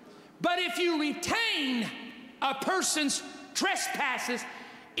 But if you retain a person's trespasses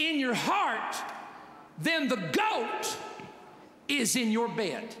in your heart, then the goat is in your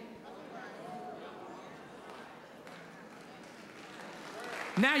bed.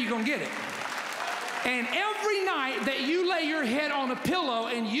 Now you're going to get it. And every night that you lay your head on a pillow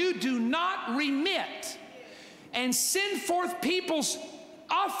and you do not remit and send forth people's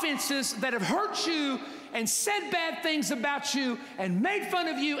offenses that have hurt you and said bad things about you and made fun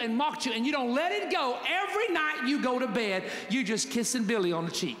of you and mocked you, and you don't let it go, every night you go to bed, you just kissing Billy on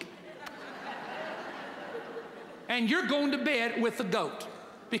the cheek. And you're going to bed with the goat.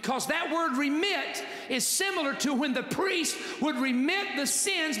 Because that word remit is similar to when the priest would remit the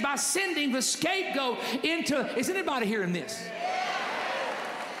sins by sending the scapegoat into, is anybody hearing this?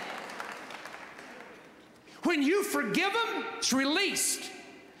 When you forgive them, it's released.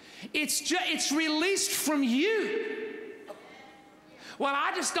 It's released from you. Well,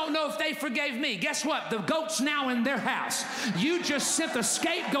 I just don't know if they forgave me. Guess what? The goat's now in their house. You just sent the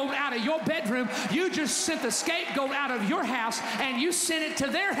scapegoat out of your bedroom. You just sent the scapegoat out of your house, and you sent it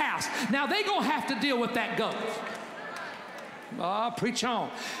to their house. Now they're going to have to deal with that goat. Oh, preach on.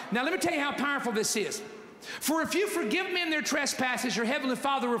 Now let me tell you how powerful this is. For if you forgive men their trespasses, your heavenly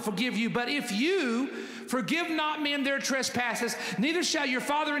Father will forgive you. But if you forgive not men their trespasses, neither shall your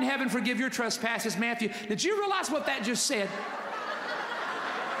Father in heaven forgive your trespasses. Matthew, did you realize what that just said?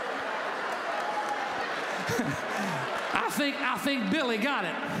 I think Billy got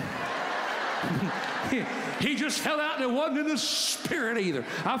it. He just fell out and it wasn't in the spirit either.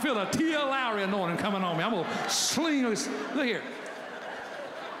 I feel a T.L. Lowry anointing coming on me. I'm going to sling this. Look here.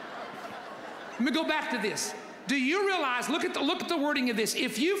 Let me go back to this. Do you realize, look at the wording of this.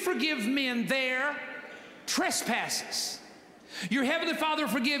 If you forgive men their trespasses, your heavenly Father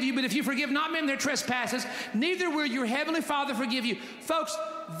will forgive you, but if you forgive not men their trespasses, neither will your heavenly Father forgive you. Folks,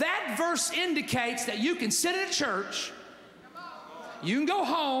 that verse indicates that you can sit in a church, you can go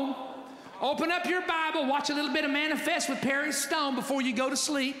home, open up your Bible, watch a little bit of Manifest with Perry Stone before you go to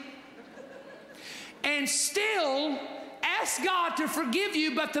sleep, and still ask God to forgive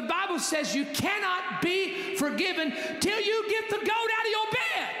you, but the Bible says you cannot be forgiven till you get the goat out of your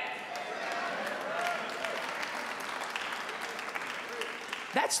bed.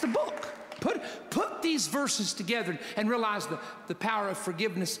 That's the book. Put these verses together and realize the power of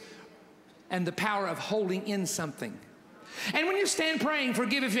forgiveness and the power of holding in something. And when you stand praying,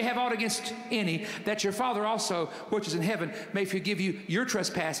 forgive if you have aught against any, that your Father also, which is in heaven, may forgive you your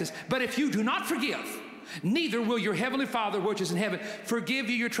trespasses. But if you do not forgive, neither will your heavenly Father, which is in heaven, forgive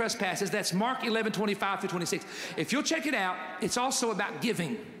you your trespasses. That's Mark 11:25-26. If you'll check it out, it's also about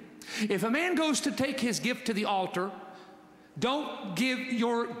giving. If a man goes to take his gift to the altar, don't give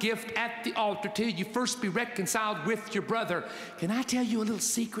your gift at the altar till you first be reconciled with your brother. Can I tell you a little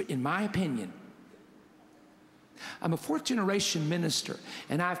secret, in my opinion? I'm a 4th generation minister,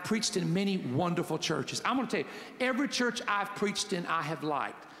 and I've preached in many wonderful churches. I'm going to tell you, every church I've preached in, I have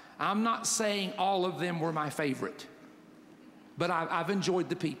liked. I'm not saying all of them were my favorite, but I've enjoyed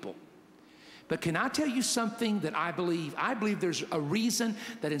the people. But can I tell you something that I believe? I believe there's a reason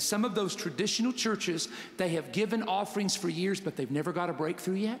that in some of those traditional churches, they have given offerings for years, but they've never got a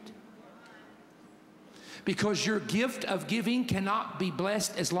breakthrough yet. Because your gift of giving cannot be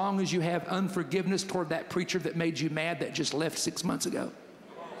blessed as long as you have unforgiveness toward that preacher that made you mad that just left 6 months ago.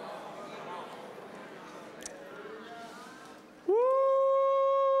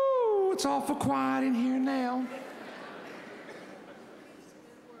 Woo! It's awful quiet in here now.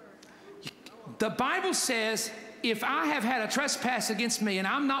 The Bible says if I have had a trespass against me and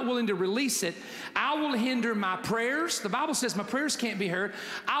I'm not willing to release it, I will hinder my prayers. The Bible says my prayers can't be heard.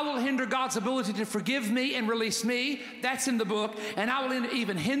 I will hinder God's ability to forgive me and release me. That's in the book. And I will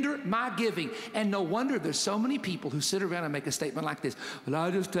even hinder my giving. And no wonder there's so many people who sit around and make a statement like this. Well,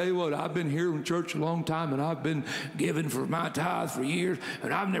 I just tell you what, I've been here in church a long time and I've been giving for my tithe for years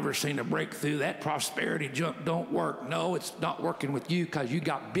and I've never seen a breakthrough. That prosperity junk don't work. No, it's not working with you because you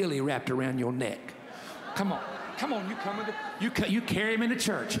got Billy wrapped around your neck. Come on. Come on, you carry him into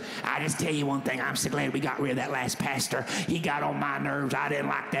church. I just tell you one thing, I'm so glad we got rid of that last pastor. He got on my nerves. I didn't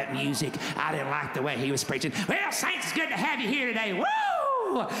like that music. I didn't like the way he was preaching. Well, saints, it's good to have you here today. Woo!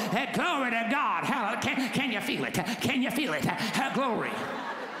 Glory to God. Can you feel it? Can you feel it? Glory.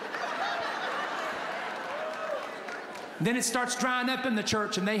 Then it starts drying up in the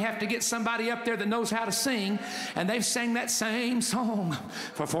church, and they have to get somebody up there that knows how to sing, and they've sang that same song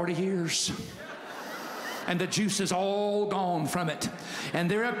for 40 years. And the juice is all gone from it. And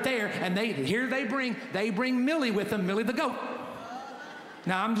they're up there, and they bring Millie with them, Millie the goat.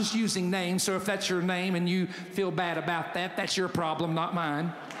 Now, I'm just using names, so if that's your name and you feel bad about that, that's your problem, not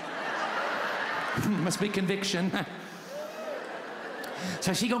mine. Must be conviction.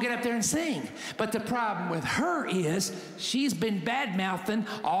 So she gonna get up there and sing. But the problem with her is she's been bad-mouthing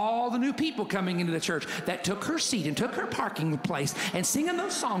all the new people coming into the church that took her seat and took her parking place and singing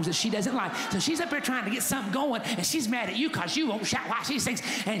those songs that she doesn't like. So she's up there trying to get something going, and she's mad at you because you won't shout while she sings.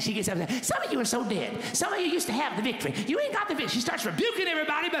 And she gets up there. Some of you are so dead. Some of you used to have the victory. You ain't got the victory. She starts rebuking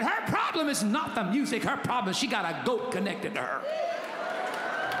everybody, but her problem is not the music. Her problem is she got a goat connected to her.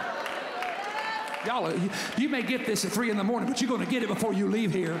 Y'all, you may get this at 3 in the morning, but you're going to get it before you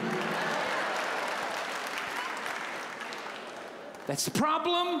leave here. That's the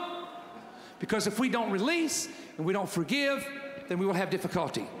problem. Because if we don't release and we don't forgive, then we will have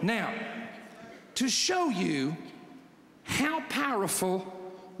difficulty. Now, to show you how powerful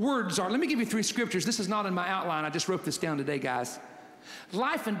words are, let me give you 3 scriptures. This is not in my outline. I just wrote this down today, guys.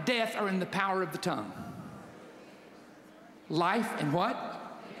 Life and death are in the power of the tongue. Life and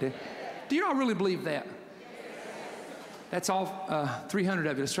what? Death. Do you all really believe that? That's all 300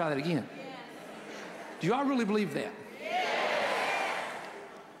 of you. Let's try that again. Do you all really believe that?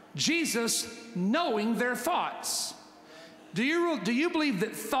 Jesus knowing their thoughts. Do you believe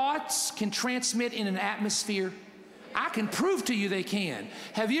that thoughts can transmit in an atmosphere? I can prove to you they can.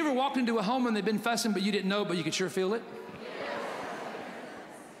 Have you ever walked into a home and they've been fussing but you didn't know, but you could sure feel it?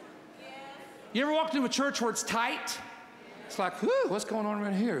 You ever walked into a church where it's tight? It's like, whoo, what's going on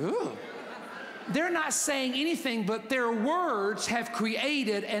around here? Ooh. They're not saying anything, but their words have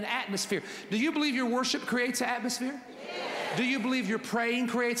created an atmosphere. Do you believe your worship creates an atmosphere? Yes. Do you believe your praying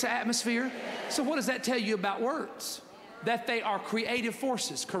creates an atmosphere? Yes. So what does that tell you about words? That they are creative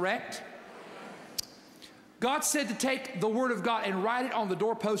forces, correct? God said to take the word of God and write it on the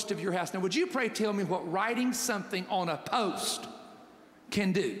doorpost of your house. Now, would you pray tell me what writing something on a post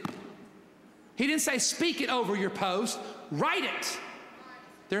can do? He didn't say speak it over your post, write it.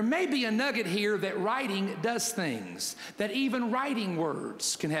 There may be a nugget here that writing does things, that even writing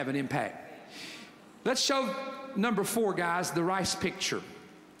words can have an impact. Let's show number 4, guys, the rice picture.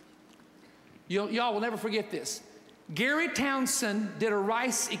 Y'all will never forget this. Gary Townsend did a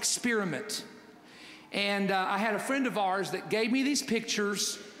rice experiment. And I had a friend of ours that gave me these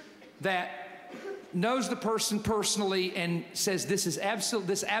pictures that knows the person personally and says this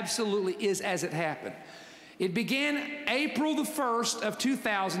absolutely is as it happened. It began April the 1st of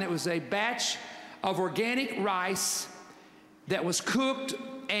 2000. It was a batch of organic rice that was cooked,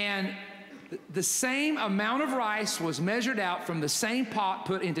 and the same amount of rice was measured out from the same pot,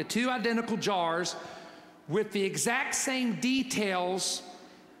 put into 2 identical jars with the exact same details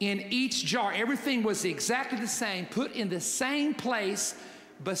in each jar. Everything was exactly the same, put in the same place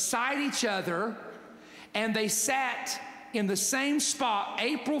beside each other, and they sat in the same spot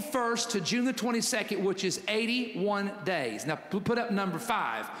April 1st to June the 22nd, which is 81 days. Now put up number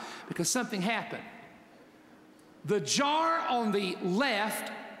 5 because something happened. The jar on the left,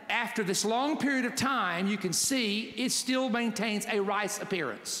 after this long period of time, you can see it still maintains a rice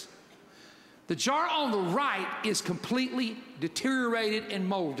appearance. The jar on the right is completely deteriorated and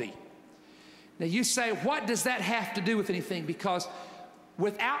moldy. Now you say, what does that have to do with anything? Because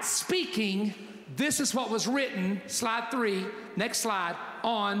without speaking, this is what was written, slide 3, next slide,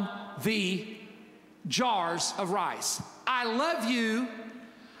 on the jars of rice. I love you.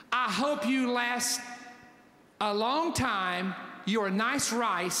 I hope you last a long time. You're a nice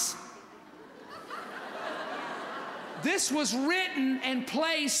rice. This was written and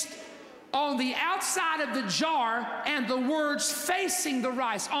placed on the outside of the jar, and the words facing the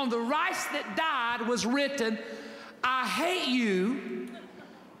rice. On the rice that died was written, I hate you.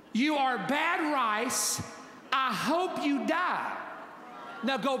 You are bad rice. I hope you die.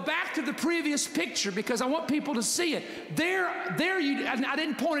 Now go back to the previous picture because I want people to see it. There you, and I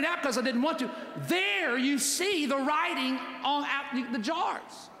didn't point it out because I didn't want to. There you see the writing on out the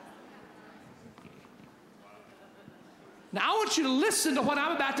jars. Now I want you to listen to what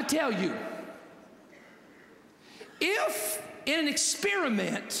I'm about to tell you. If in an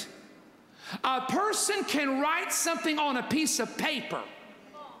experiment, a person can write something on a piece of paper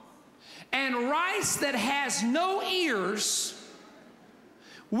and rice that has no ears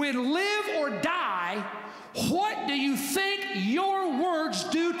will live or die, what do you think your words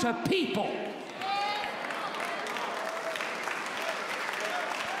do to people?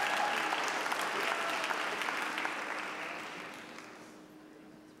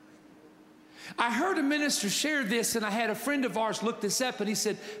 I heard a minister share this, and I had a friend of ours look this up, and he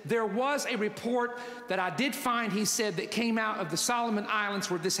said there was a report that I did find, he said, that came out of the Solomon Islands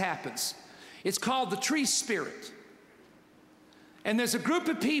where this happens. It's called the tree spirit. And there's a group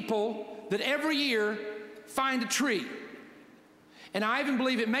of people that every year find a tree. And I even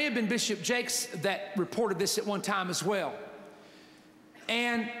believe it may have been Bishop Jakes that reported this at one time as well.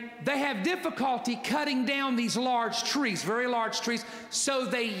 And they have difficulty cutting down these large trees, very large trees, so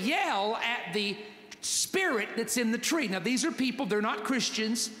they yell at the spirit that's in the tree. Now, these are people, they're not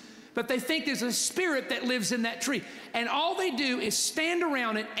Christians, but they think there's a spirit that lives in that tree. And all they do is stand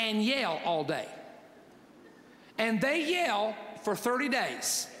around it and yell all day. And they yell for 30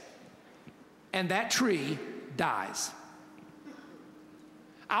 days, and that tree dies.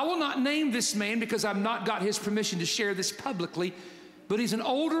 I will not name this man because I've not got his permission to share this publicly, but he's an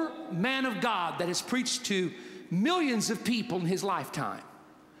older man of God that has preached to millions of people in his lifetime.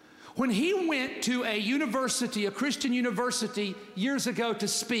 When he went to a university, a Christian university, years ago to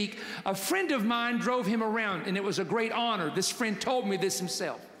speak, a friend of mine drove him around, and it was a great honor. This friend told me this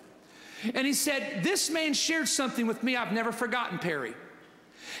himself. And he said, this man shared something with me I've never forgotten, Perry.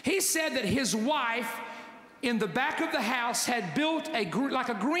 He said that his wife in the back of the house had built like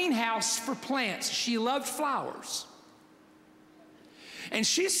a greenhouse for plants. She loved flowers. And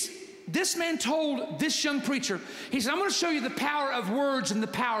this man told this young preacher, he said, I'm going to show you the power of words and the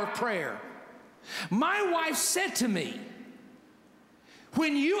power of prayer. My wife said to me,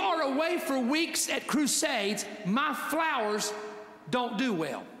 when you are away for weeks at crusades, my flowers don't do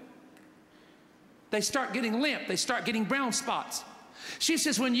well. They start getting limp. They start getting brown spots. She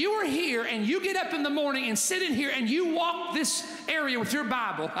says, when you are here and you get up in the morning and sit in here and you walk this area with your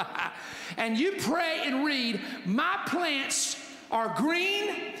Bible and you pray and read, my plants are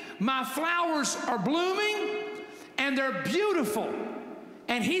green, my flowers are blooming, and they're beautiful.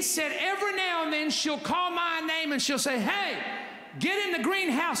 And he said, every now and then she'll call my name and she'll say, hey, get in the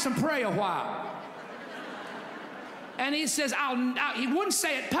greenhouse and pray a while. And he says, he wouldn't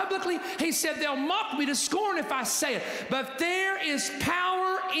say it publicly. He said, they'll mock me to scorn if I say it. But there is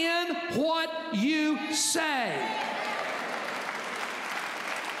power in what you say.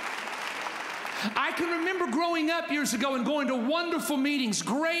 I can remember growing up years ago and going to wonderful meetings,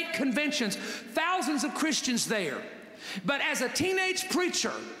 great conventions, thousands of Christians there. But as a teenage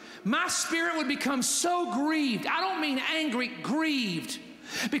preacher, my spirit would become so grieved. I don't mean angry, grieved.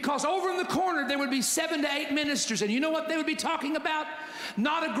 Because over in the corner, there would be 7 to 8 ministers. And you know what they would be talking about?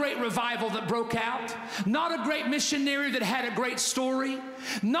 Not a great revival that broke out. Not a great missionary that had a great story.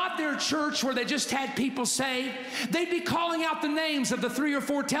 Not their church where they just had people saved. They'd be calling out the names of the 3 or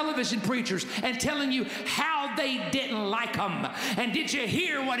 4 television preachers and telling you how they didn't like them. And did you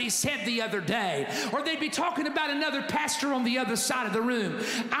hear what he said the other day? Or they'd be talking about another pastor on the other side of the room.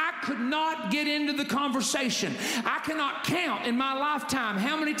 I could not get into the conversation. I cannot count in my lifetime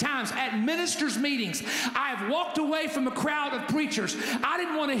how many times at ministers' meetings I have walked away from a crowd of preachers. I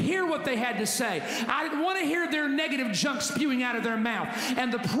didn't want to hear what they had to say. I didn't want to hear their negative junk spewing out of their mouth.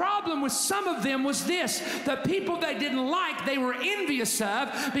 And the problem with some of them was this: the people they didn't like, they were envious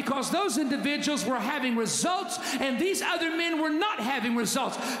of because those individuals were having results and these other men were not having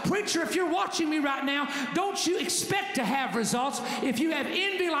results. Preacher, if you're watching me right now, don't you expect to have results if you have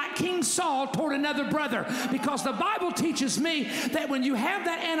envy like King Saul toward another brother, because the Bible teaches me that when you have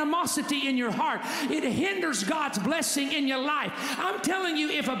that animosity in your heart, it hinders God's blessing in your life. I'm telling you,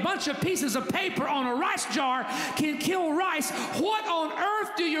 if a bunch of pieces of paper on a rice jar can kill rice, what on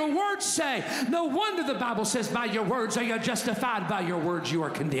earth do your words say? No wonder the Bible says, by your words are you justified, by your words you are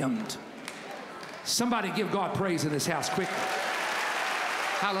condemned. Somebody give God praise in this house quickly.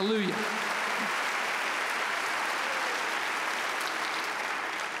 Hallelujah.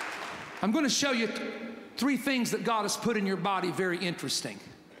 I'm going to show you 3 things that God has put in your body very interesting.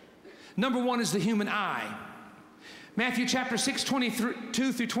 Number 1 is the human eye. Matthew chapter 6,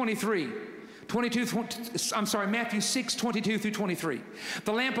 22 through 23. Matthew 6, 22 through 23.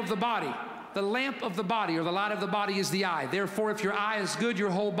 The lamp of the body. The lamp of the body, or the light of the body, is the eye. Therefore, if your eye is good, your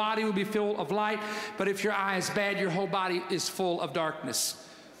whole body will be full of light. But if your eye is bad, your whole body is full of darkness.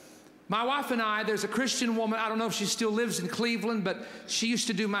 My wife and I, there's a Christian woman, I don't know if she still lives in Cleveland, but she used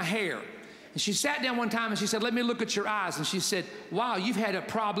to do my hair. And she sat down one time and she said, let me look at your eyes. And she said, wow, you've had a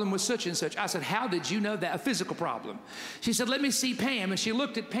problem with such and such. I said, how did you know that? A physical problem. She said, let me see Pam. And she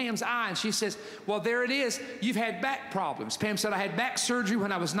looked at Pam's eye and she says, well, there it is. You've had back problems. Pam said, I had back surgery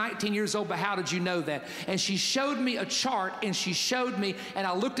when I was 19 years old, but how did you know that? And she showed me a chart and she showed me, and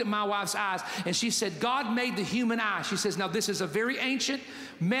I looked at my wife's eyes and she said, God made the human eye. She says, now this is a very ancient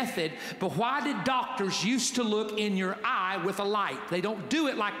method, but why did doctors used to look in your eye with a light? They don't do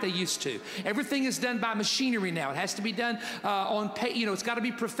it like they used to. Everything is done by machinery now. It has to be done on paper. You know, it's got to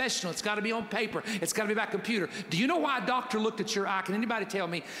be professional. It's got to be on paper. It's got to be by computer. Do you know why a doctor looked at your eye? Can anybody tell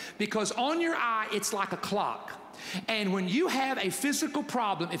me? Because on your eye, it's like a clock. And when you have a physical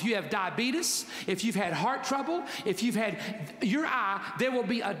problem, if you have diabetes, if you've had heart trouble, if you've had your eye, there will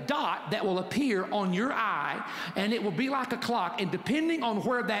be a dot that will appear on your eye, and it will be like a clock. And depending on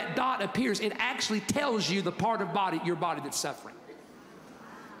where that dot appears, it actually tells you the part of your body that's suffering.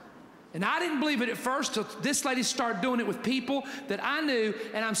 And I didn't believe it at first till this lady started doing it with people that I knew,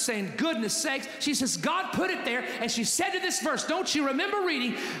 and I'm saying, goodness sakes. She says, God put it there, and she said to this verse, don't you remember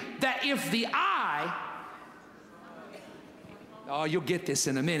reading that if the eye, oh, you'll get this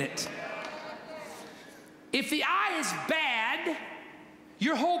in a minute. If the eye is bad,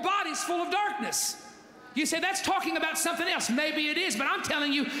 your whole body's full of darkness. You say, that's talking about something else. Maybe it is, but I'm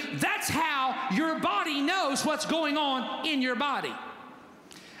telling you, that's how your body knows what's going on in your body.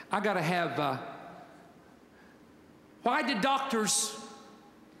 I got to have, why did doctors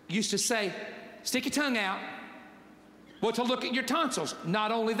used to say, stick your tongue out? Well, to look at your tonsils.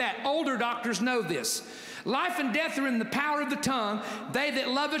 Not only that, older doctors know this. Life and death are in the power of the tongue. They that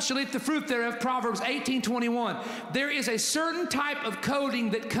love it shall eat the fruit thereof, Proverbs 18:21. There is a certain type of coating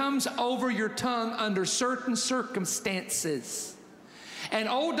that comes over your tongue under certain circumstances. And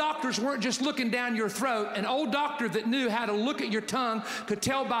old doctors weren't just looking down your throat. An old doctor that knew how to look at your tongue could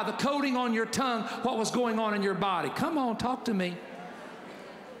tell by the coating on your tongue what was going on in your body. Come on, talk to me.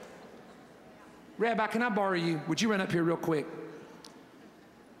 Rabbi, can I borrow you? Would you run up here real quick?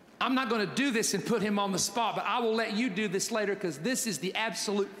 I'm not going to do this and put him on the spot, but I will let you do this later because this is the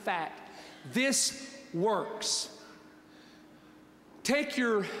absolute fact. This works.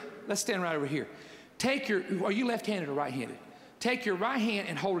 Let's stand right over here. Are you left-handed or right-handed? Take your right hand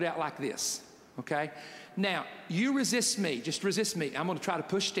and hold it out like this, okay? Now, you resist me. Just resist me. I'm going to try to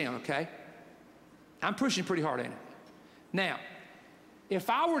push down, okay? I'm pushing pretty hard, ain't I? Now, if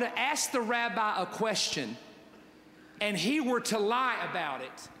I were to ask the rabbi a question and he were to lie about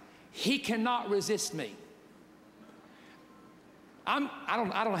it, he cannot resist me. I don't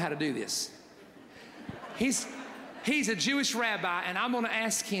know how to do this. He's a Jewish rabbi, and I'm going to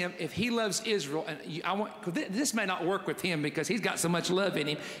ask him if he loves Israel. And this may not work with him because he's got so much love in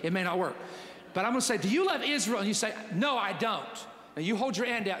him, it may not work. But I'm going to say, do you love Israel? And you say, no, I don't. And you hold your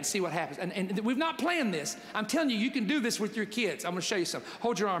hand out and see what happens. And we've not planned this. I'm telling you, you can do this with your kids. I'm going to show you something.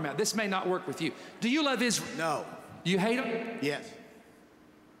 Hold your arm out. This may not work with you. Do you love Israel? No. Do you hate them? Yes.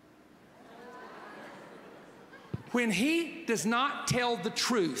 When he does not tell the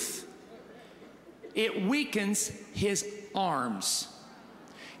truth, it weakens his arms.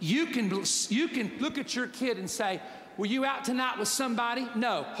 You can look at your kid and say, were you out tonight with somebody?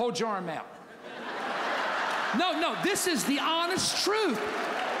 No, hold your arm out. No, this is the honest truth.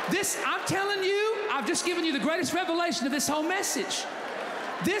 I'm telling you, I've just given you the greatest revelation of this whole message.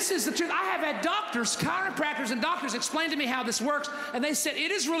 This is the truth. I have had doctors, chiropractors and doctors explain to me how this works, and they said, it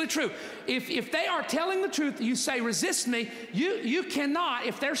is really true. If they are telling the truth, you say, resist me, you cannot,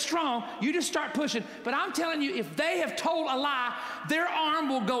 if they're strong, you just start pushing. But I'm telling you, if they have told a lie, their arm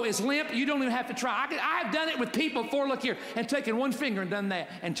will go as limp, you don't even have to try. I have done it with people before, look here, and taken one finger and done that,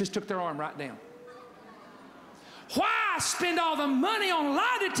 and just took their arm right down. Why spend all the money on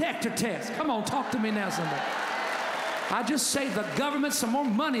lie detector tests? Come on, talk to me now, somebody. I just save the government some more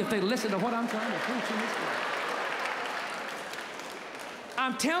money if they listen to what I'm trying to preach in this way.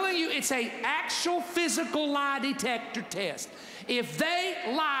 I'm telling you, it's an actual physical lie detector test. If they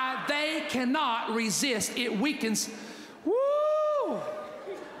lie, they cannot resist. It weakens. Woo!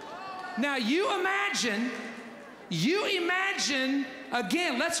 Now you imagine,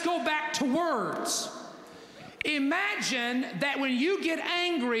 again, let's go back to words. Imagine that when you get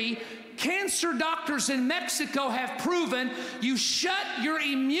angry, cancer doctors in Mexico have proven you shut your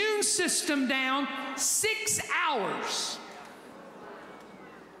immune system down 6 hours.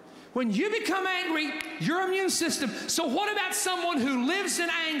 When you become angry, your immune system. So what about someone who lives in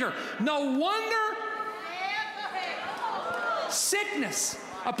anger? No wonder sickness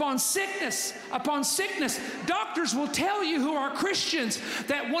upon sickness upon sickness. Doctors will tell you who are Christians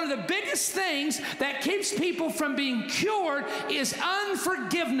that one of the biggest things that keeps people from being cured is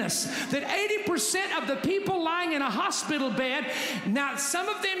unforgiveness. That 80% of the people lying in a hospital bed, now some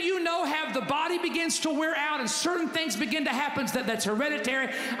of them you know have the body begins to wear out and certain things begin to happen that's hereditary.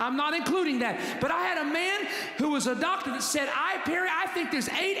 I'm not including that. But I had a man who was a doctor that said, Perry, I think there's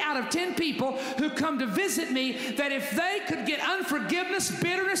 8 out of 10 people who come to visit me that if they could get unforgiveness,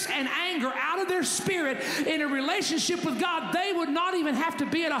 bitterness, and anger out of their spirit in a relationship with God, they would not even have to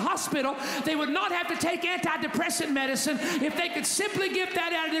be in a hospital. They would not have to take antidepressant medicine if they could simply get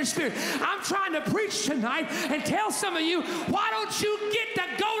that out of their spirit. I'm trying to preach tonight and tell some of you, why don't you get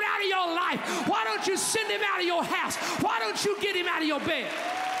the goat out of your life? Why don't you send him out of your house? Why don't you get him out of your bed?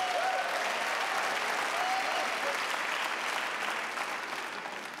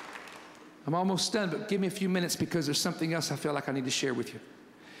 I'm almost done, but give me a few minutes because there's something else I feel like I need to share with you.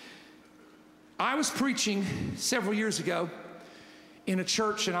 I was preaching several years ago in a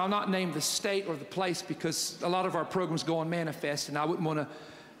church, and I'll not name the state or the place because a lot of our programs go on Manifest, and I wouldn't want to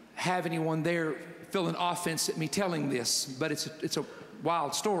have anyone there feel an offense at me telling this, but it's a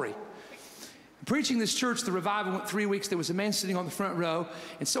wild story. Preaching this church, the revival went 3 weeks. There was a man sitting on the front row,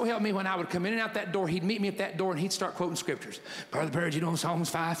 and so help me, when I would come in and out that door, he'd meet me at that door, and he'd start quoting scriptures. Brother Perry, you know Psalms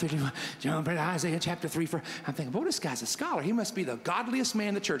 5:51, John, Brother Isaiah chapter 3. I'm thinking, boy, this guy's a scholar. He must be the godliest man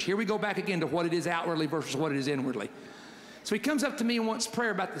in the church. Here we go back again to what it is outwardly versus what it is inwardly. So he comes up to me and wants prayer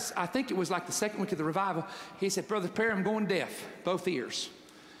about this. I think it was like the second week of the revival. He said, Brother Perry, I'm going deaf, both ears.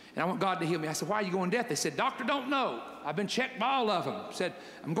 And I want God to heal me. I said, why are you going deaf? They said, doctor, don't know. I've been checked by all of them. Said,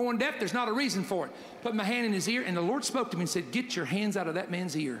 I'm going deaf. There's not a reason for it. Put my hand in his ear, and the Lord spoke to me and said, get your hands out of that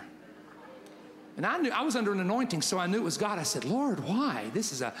man's ear. And I knew I was under an anointing, so I knew it was God. I said, Lord, why?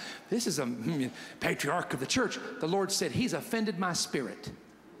 This is a patriarch of the church. The Lord said, he's offended my spirit.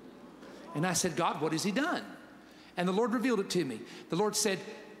 And I said, God, what has he done? And the Lord revealed it to me. The Lord said,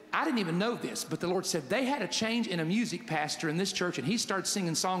 I didn't even know this, but the Lord said they had a change in a music pastor in this church, and he started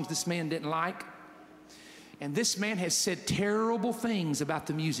singing songs this man didn't like. And this man has said terrible things about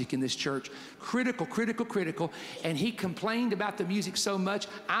the music in this church. Critical. And he complained about the music so much,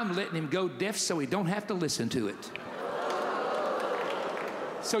 I'm letting him go deaf so he don't have to listen to it.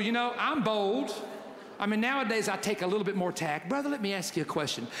 So, you know, I'm bold. I mean, nowadays I take a little bit more tact. Brother, let me ask you a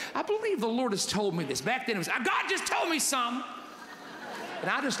question. I believe the Lord has told me this. Back then it was, God just told me something. And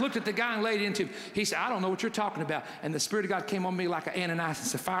I just looked at the guy and laid into him. He said, I don't know what you're talking about. And the Spirit of God came on me like an Ananias and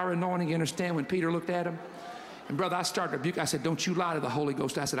Sapphira anointing. You understand, when Peter looked at him? And brother, I started to rebuke. I said, don't you lie to the Holy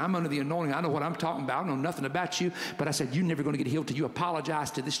Ghost. I said, I'm under the anointing. I know what I'm talking about. I don't know nothing about you. But I said, you're never going to get healed till you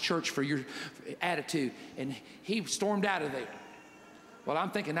apologize to this church for your attitude. And he stormed out of there. Well, I'm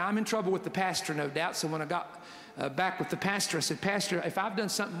thinking, now I'm in trouble with the pastor, no doubt. So when I got back with the pastor, I said, Pastor, if I've done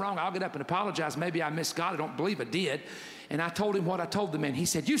something wrong, I'll get up and apologize. Maybe I missed God. I don't believe I did. And I told him what I told the man. He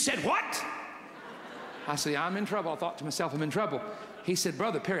said, you said what? I said, I'm in trouble. I thought to myself, I'm in trouble. He said,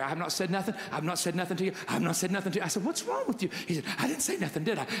 Brother Perry, I have not said nothing. I've not said nothing to you. I've not said nothing to you. I said, what's wrong with you? He said, I didn't say nothing,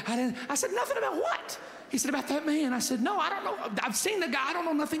 did I? I said, nothing about what? He said, about that man. I said, no, I don't know. I've seen the guy. I don't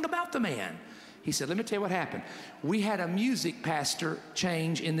know nothing about the man. He said, let me tell you what happened. We had a music pastor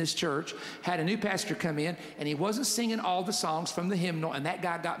change in this church, had a new pastor come in, and he wasn't singing all the songs from the hymnal, and that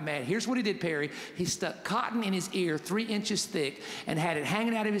guy got mad. Here's what he did, Perry. He stuck cotton in his ear 3 inches thick and had it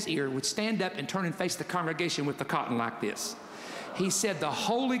hanging out of his ear, would stand up and turn and face the congregation with the cotton like this. He said the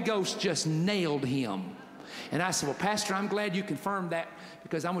Holy Ghost just nailed him. And I said, well, Pastor, I'm glad you confirmed that,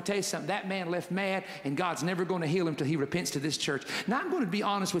 because I'm going to tell you something. That man left mad, and God's never going to heal him till he repents to this church. Now, I'm going to be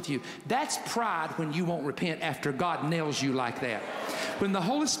honest with you. That's pride when you won't repent after God nails you like that. When the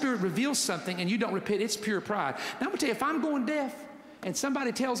Holy Spirit reveals something and you don't repent, it's pure pride. Now, I'm going to tell you, if I'm going deaf and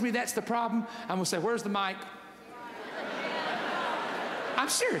somebody tells me that's the problem, I'm going to say, where's the mic? I'm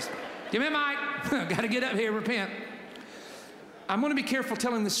serious. Give me a mic. I've got to get up here and repent. I'm going to be careful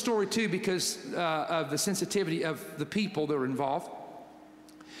telling this story, too, because of the sensitivity of the people that are involved.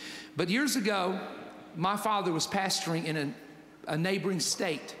 But years ago, my father was pastoring in a neighboring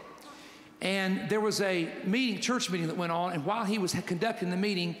state. And there was a meeting, church meeting that went on, and while he was conducting the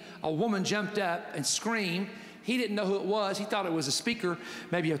meeting, a woman jumped up and screamed. He didn't know who it was. He thought it was a speaker,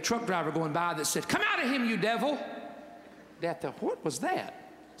 maybe a truck driver going by, that said, come out of him, you devil. Dad thought, what was that?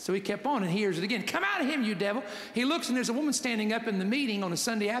 So he kept on, and he hears it again. Come out of him, you devil. He looks, and there's a woman standing up in the meeting on a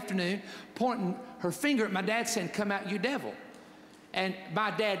Sunday afternoon, pointing her finger at my dad, saying, come out, you devil. And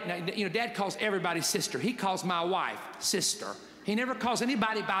my dad, you know, Dad calls everybody sister. He calls my wife sister. He never calls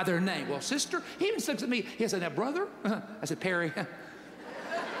anybody by their name. Well, sister, he even looks at me. He said, now, brother? I said, Perry.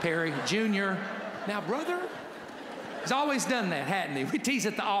 Perry, Junior. Now, brother? He's always done that, hadn't he? We tease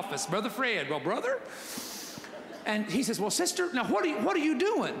at the office. Brother Fred. Well, brother? And he says, well, sister, now what are you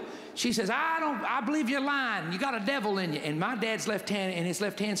doing? She says, I believe you're lying. You got a devil in you. And my dad's left hand, and his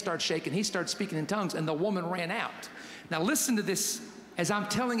left hand starts shaking. He starts speaking in tongues, and the woman ran out. Now listen to this as I'm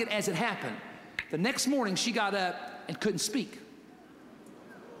telling it as it happened. The next morning, she got up and couldn't speak.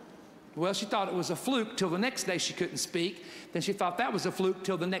 Well, she thought it was a fluke till the next day she couldn't speak. Then she thought that was a fluke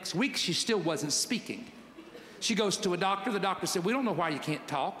till the next week she still wasn't speaking. She goes to a doctor. The doctor said, we don't know why you can't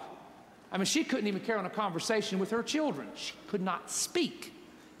talk. I mean, she couldn't even carry on a conversation with her children. She could not speak.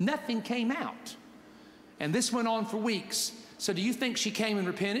 Nothing came out. And this went on for weeks. So do you think she came and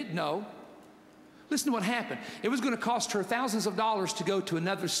repented? No. Listen to what happened. It was going to cost her thousands of dollars to go to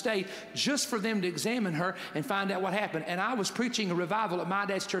another state just for them to examine her and find out what happened. And I was preaching a revival at my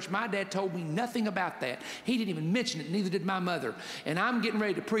dad's church. My dad told me nothing about that. He didn't even mention it, neither did my mother. And I'm getting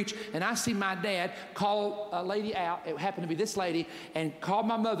ready to preach, and I see my dad call a lady out. It happened to be this lady, and called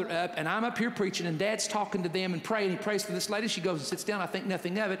my mother up, and I'm up here preaching, and Dad's talking to them and praying. He prays for this lady. She goes and sits down. I think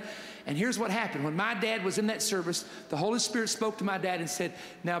nothing of it. And here's what happened. When my dad was in that service, the Holy Spirit spoke to my dad and said,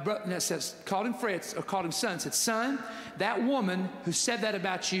 called him Fred, or called him son, said, son, that woman who said that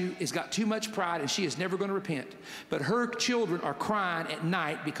about you has got too much pride, and she is never going to repent. But her children are crying at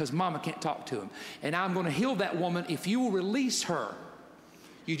night because mama can't talk to them. And I'm going to heal that woman if you will release her.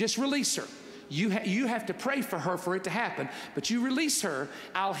 You just release her. You have to pray for her for it to happen. But you release her.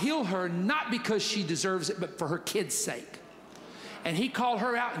 I'll heal her, not because she deserves it, but for her kids' sake. And he called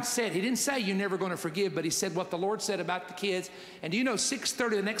her out and said, he didn't say you're never going to forgive, but he said what the Lord said about the kids. And do you know, 6:30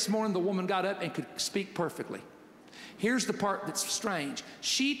 the next morning, the woman got up and could speak perfectly. Here's the part that's strange.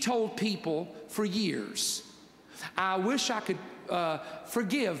 She told people for years, I wish I could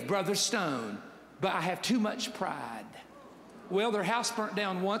forgive Brother Stone, but I have too much pride. Well, their house burnt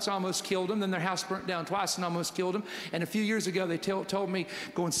down once, almost killed them. Then their house burnt down twice and almost killed them. And a few years ago, they told me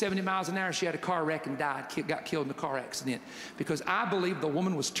going 70 miles an hour, she had a car wreck and died, got killed in a car accident. Because I believe the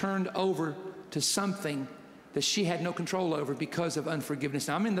woman was turned over to something that she had no control over because of unforgiveness.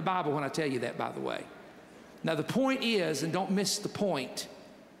 Now, I'm in the Bible when I tell you that, by the way. Now, the point is, and don't miss the point,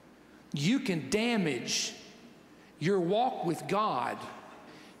 you can damage your walk with God,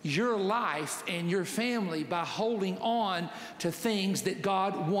 your life and your family by holding on to things that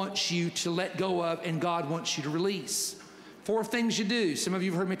God wants you to let go of and God wants you to release. 4 things you do. Some of you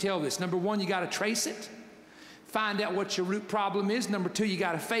have heard me tell this. Number 1, you got to trace it. Find out what your root problem is. Number 2, you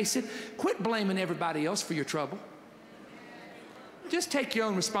got to face it. Quit blaming everybody else for your trouble. Just take your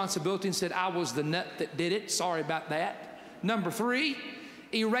own responsibility and say, I was the nut that did it. Sorry about that. Number 3,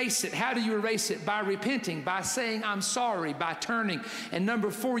 erase it. How do you erase it? By repenting, by saying I'm sorry, by turning. And number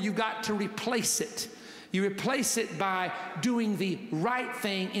 4, you've got to replace it. You replace it by doing the right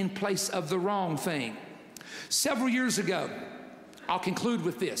thing in place of the wrong thing. Several years ago, I'll conclude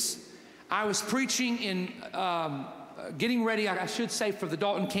with this. I was preaching in, getting ready, I should say, for the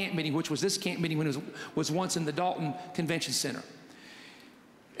Dalton camp meeting, which was this camp meeting when it was once in the Dalton Convention Center.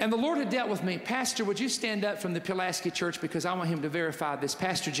 And the Lord had dealt with me, Pastor, would you stand up from the Pulaski Church because I want him to verify this.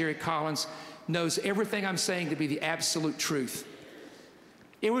 Pastor Jerry Collins knows everything I'm saying to be the absolute truth.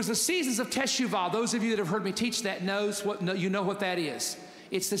 It was the seasons of Teshuvah. Those of you that have heard me teach that you know what that is.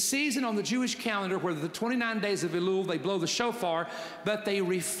 It's the season on the Jewish calendar where the 29 days of Elul, they blow the shofar, but they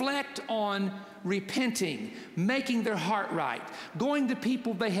reflect on repenting, making their heart right, going to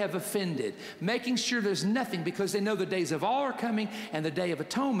people they have offended, making sure there's nothing, because they know the days of awe are coming and the day of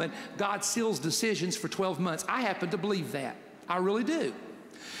atonement. God seals decisions for 12 months. I happen to believe that. I really do.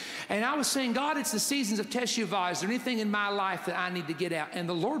 And I was saying, God, it's the seasons of Teshuvah. Is there anything in my life that I need to get out? And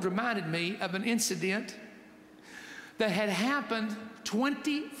the Lord reminded me of an incident that had happened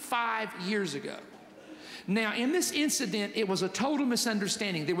 25 years ago. Now, in this incident, it was a total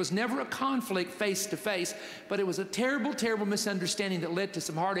misunderstanding. There was never a conflict face to face, but it was a terrible, terrible misunderstanding that led to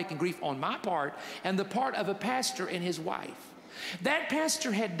some heartache and grief on my part and the part of a pastor and his wife. That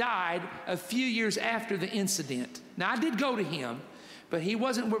pastor had died a few years after the incident. Now, I did go to him, but he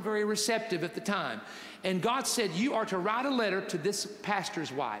wasn't very receptive at the time. And God said, you are to write a letter to this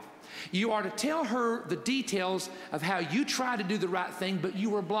pastor's wife. You are to tell her the details of how you tried to do the right thing, but you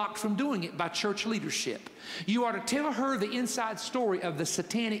were blocked from doing it by church leadership. You are to tell her the inside story of the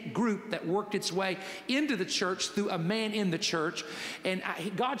satanic group that worked its way into the church through a man in the church. And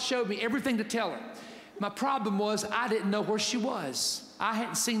God showed me everything to tell her. My problem was I didn't know where she was. I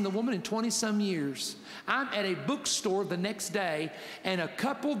hadn't seen the woman in 20-some years. I'm at a bookstore the next day, and a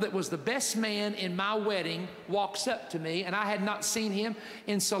couple that was the best man in my wedding walks up to me, and I had not seen him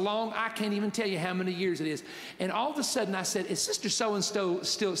in so long, I can't even tell you how many years it is. And all of a sudden I said, is Sister so-and-so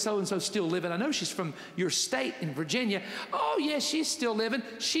still living? I know she's from your state in Virginia. Oh, yes, she's still living.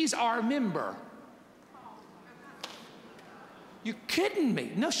 She's our member. You kidding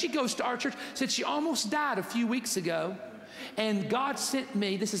me? No, she goes to our church. Said she almost died a few weeks ago. And God sent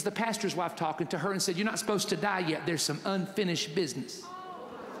me, this is the pastor's wife talking to her, and said, you're not supposed to die yet. There's some unfinished business.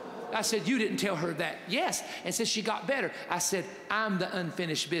 I said, you didn't tell her that. Yes. And said she got better. I said, I'm the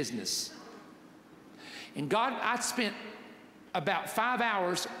unfinished business. And God, I spent about 5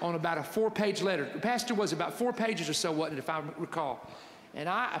 hours on about a 4-page letter. The pastor was about 4 pages or so, wasn't it, if I recall. And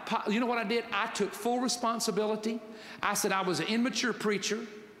you know what I did? I took full responsibility. I said I was an immature preacher.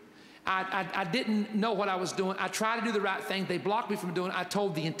 I didn't know what I was doing. I tried to do the right thing. They blocked me from doing it. I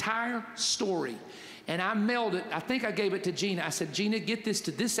told the entire story. And I mailed it. I think I gave it to Gina. I said, Gina, get this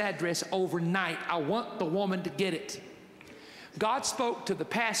to this address overnight. I want the woman to get it. God spoke to the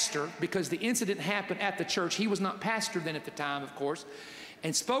pastor because the incident happened at the church. He was not pastor then at the time, of course.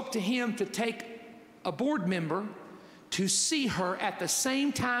 And spoke to him to take a board member to see her at the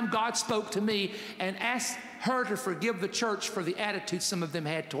same time God spoke to me and asked her to forgive the church for the attitude some of them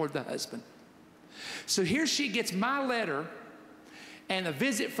had toward the husband. So here she gets my letter and a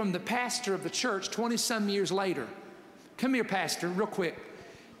visit from the pastor of the church 20-some years later. Come here, pastor, real quick.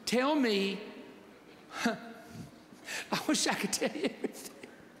 Tell me, I wish I could tell you everything.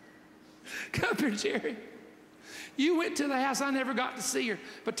 Come up here, Jerry. You went to the house. I never got to see her.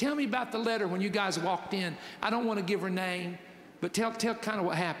 But tell me about the letter when you guys walked in. I don't want to give her name, but tell kind of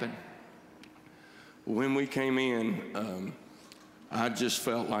what happened. When we came in, I just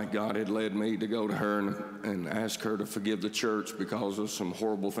felt like God had led me to go to her and ask her to forgive the church because of some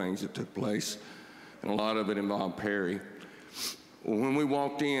horrible things that took place, and a lot of it involved Perry. When we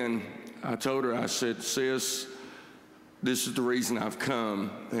walked in, I told her, I said, sis, this is the reason I've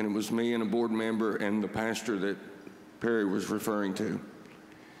come. And it was me and a board member and the pastor that Perry was referring to.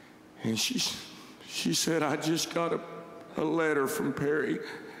 And she said, I just got a letter from Perry.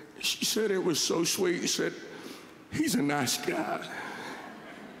 She said it was so sweet. She said, he's a nice guy.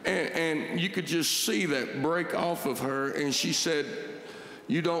 And you could just see that break off of her. And she said,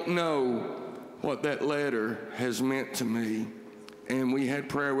 you don't know what that letter has meant to me. And we had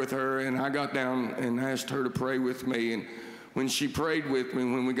prayer with her, and I got down and asked her to pray with me. And when she prayed with me,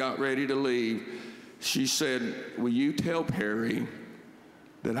 when we got ready to leave, she said, will you tell Perry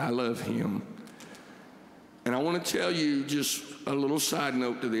that I love him? And I want to tell you just a little side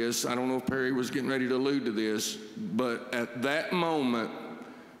note to this. I don't know if Perry was getting ready to allude to this, but at that moment,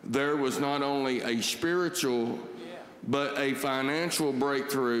 there was not only a spiritual, but a financial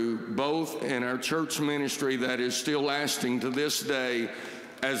breakthrough, both in our church ministry that is still lasting to this day,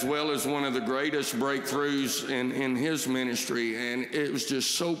 as well as one of the greatest breakthroughs in his ministry. And it was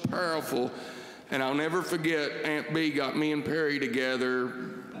just so powerful. And I'll never forget, Aunt B got me and Perry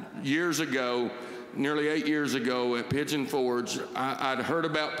together years ago, nearly 8 years ago at Pigeon Forge. I'd heard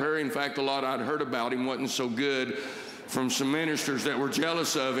about Perry. In fact, a lot I'd heard about him wasn't so good from some ministers that were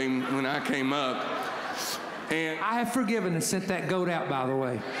jealous of him when I came up. And I have forgiven and sent that goat out, by the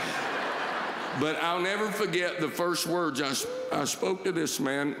way. But I'll never forget the first words I spoke to this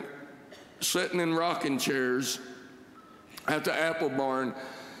man sitting in rocking chairs at the Apple Barn.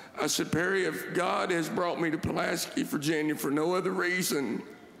 I said, Perry, if God has brought me to Pulaski, Virginia for no other reason,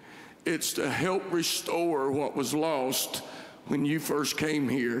 it's to help restore what was lost when you first came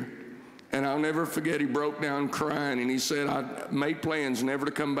here. And I'll never forget, he broke down crying, and he said, I made plans never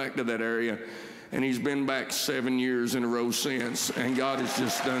to come back to that area. And he's been back 7 years in a row since, and God has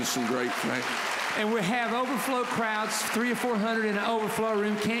just done some great things. And we have overflow crowds, 300 or 400 in an overflow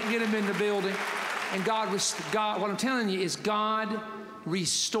room, can't get them in the building. And God, what I'm telling you is God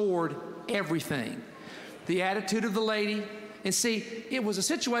restored everything. The attitude of the lady. And see, it was a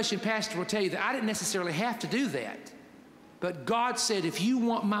situation, Pastor will tell you, that I didn't necessarily have to do that. But God said, if you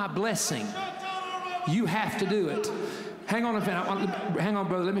want my blessing, you have to do it. Hang on a minute. Hang on,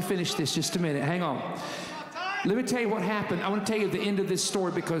 brother. Let me finish this just a minute. Hang on. Let me tell you what happened. I want to tell you the end of this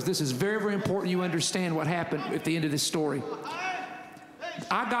story because this is very, very important you understand what happened at the end of this story.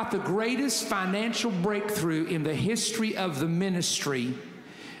 I got the greatest financial breakthrough in the history of the ministry.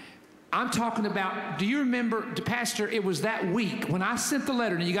 I'm talking about, do you remember, Pastor, it was that week when I sent the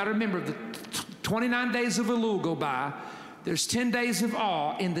letter, and you got to remember, the 29 days of Elul go by, there's 10 days of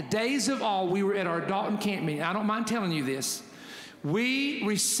awe. In the days of awe, we were at our Dalton camp meeting. I don't mind telling you this. We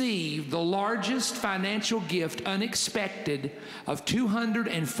received the largest financial gift, unexpected, of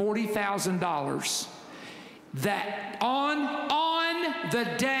 $240,000 that on the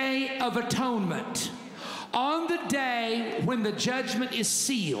Day of Atonement, on the day when the judgment is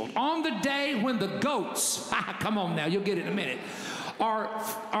sealed, on the day when the goats, come on now, you'll get it in a minute,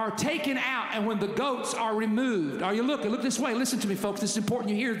 are taken out, and when the goats are removed. Are you looking? Look this way. Listen to me, folks. This is important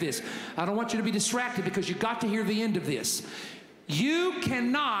you hear this. I don't want you to be distracted because you've got to hear the end of this. You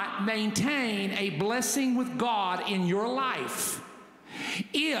cannot maintain a blessing with God in your life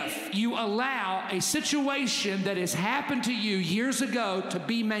if you allow a situation that has happened to you years ago to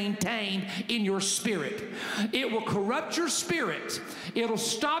be maintained in your spirit. It will corrupt your spirit. It'll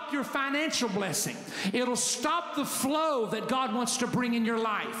stop your financial blessing. It'll stop the flow that God wants to bring in your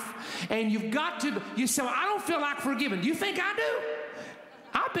life. And you've got to, you say, well, I don't feel like forgiving. Do you think I do?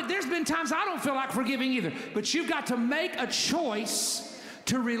 There's been times I don't feel like forgiving either. But you've got to make a choice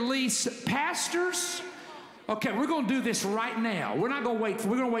to release pastors. Okay, we're going to do this right now. We're not going to wait.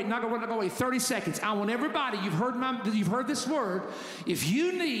 We're not going to wait 30 seconds. I want everybody, you've heard this word. If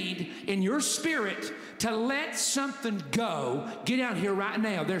you need in your spirit to let something go, get out here right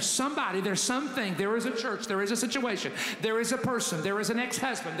now. There's somebody, there's something, there is a church, there is a situation, there is a person, there is an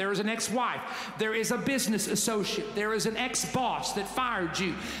ex-husband, there is an ex-wife, there is a business associate, there is an ex-boss that fired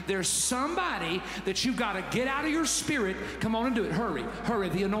you. There's somebody that you've got to get out of your spirit. Come on and do it. Hurry, hurry.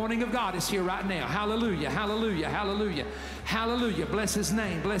 The anointing of God is here right now. Hallelujah, hallelujah, hallelujah, hallelujah. Bless his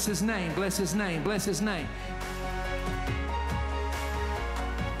name, bless his name, bless his name, bless his name.